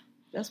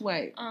 That's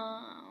right.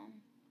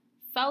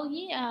 So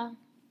yeah.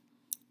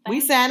 We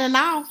signing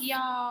off.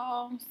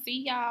 Y'all.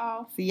 See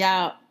y'all. See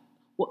y'all.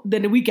 Well,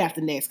 then the week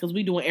after next, because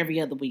we doing every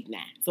other week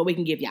now, so we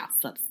can give y'all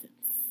substance.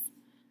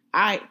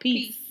 All right,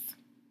 peace.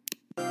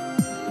 Peace.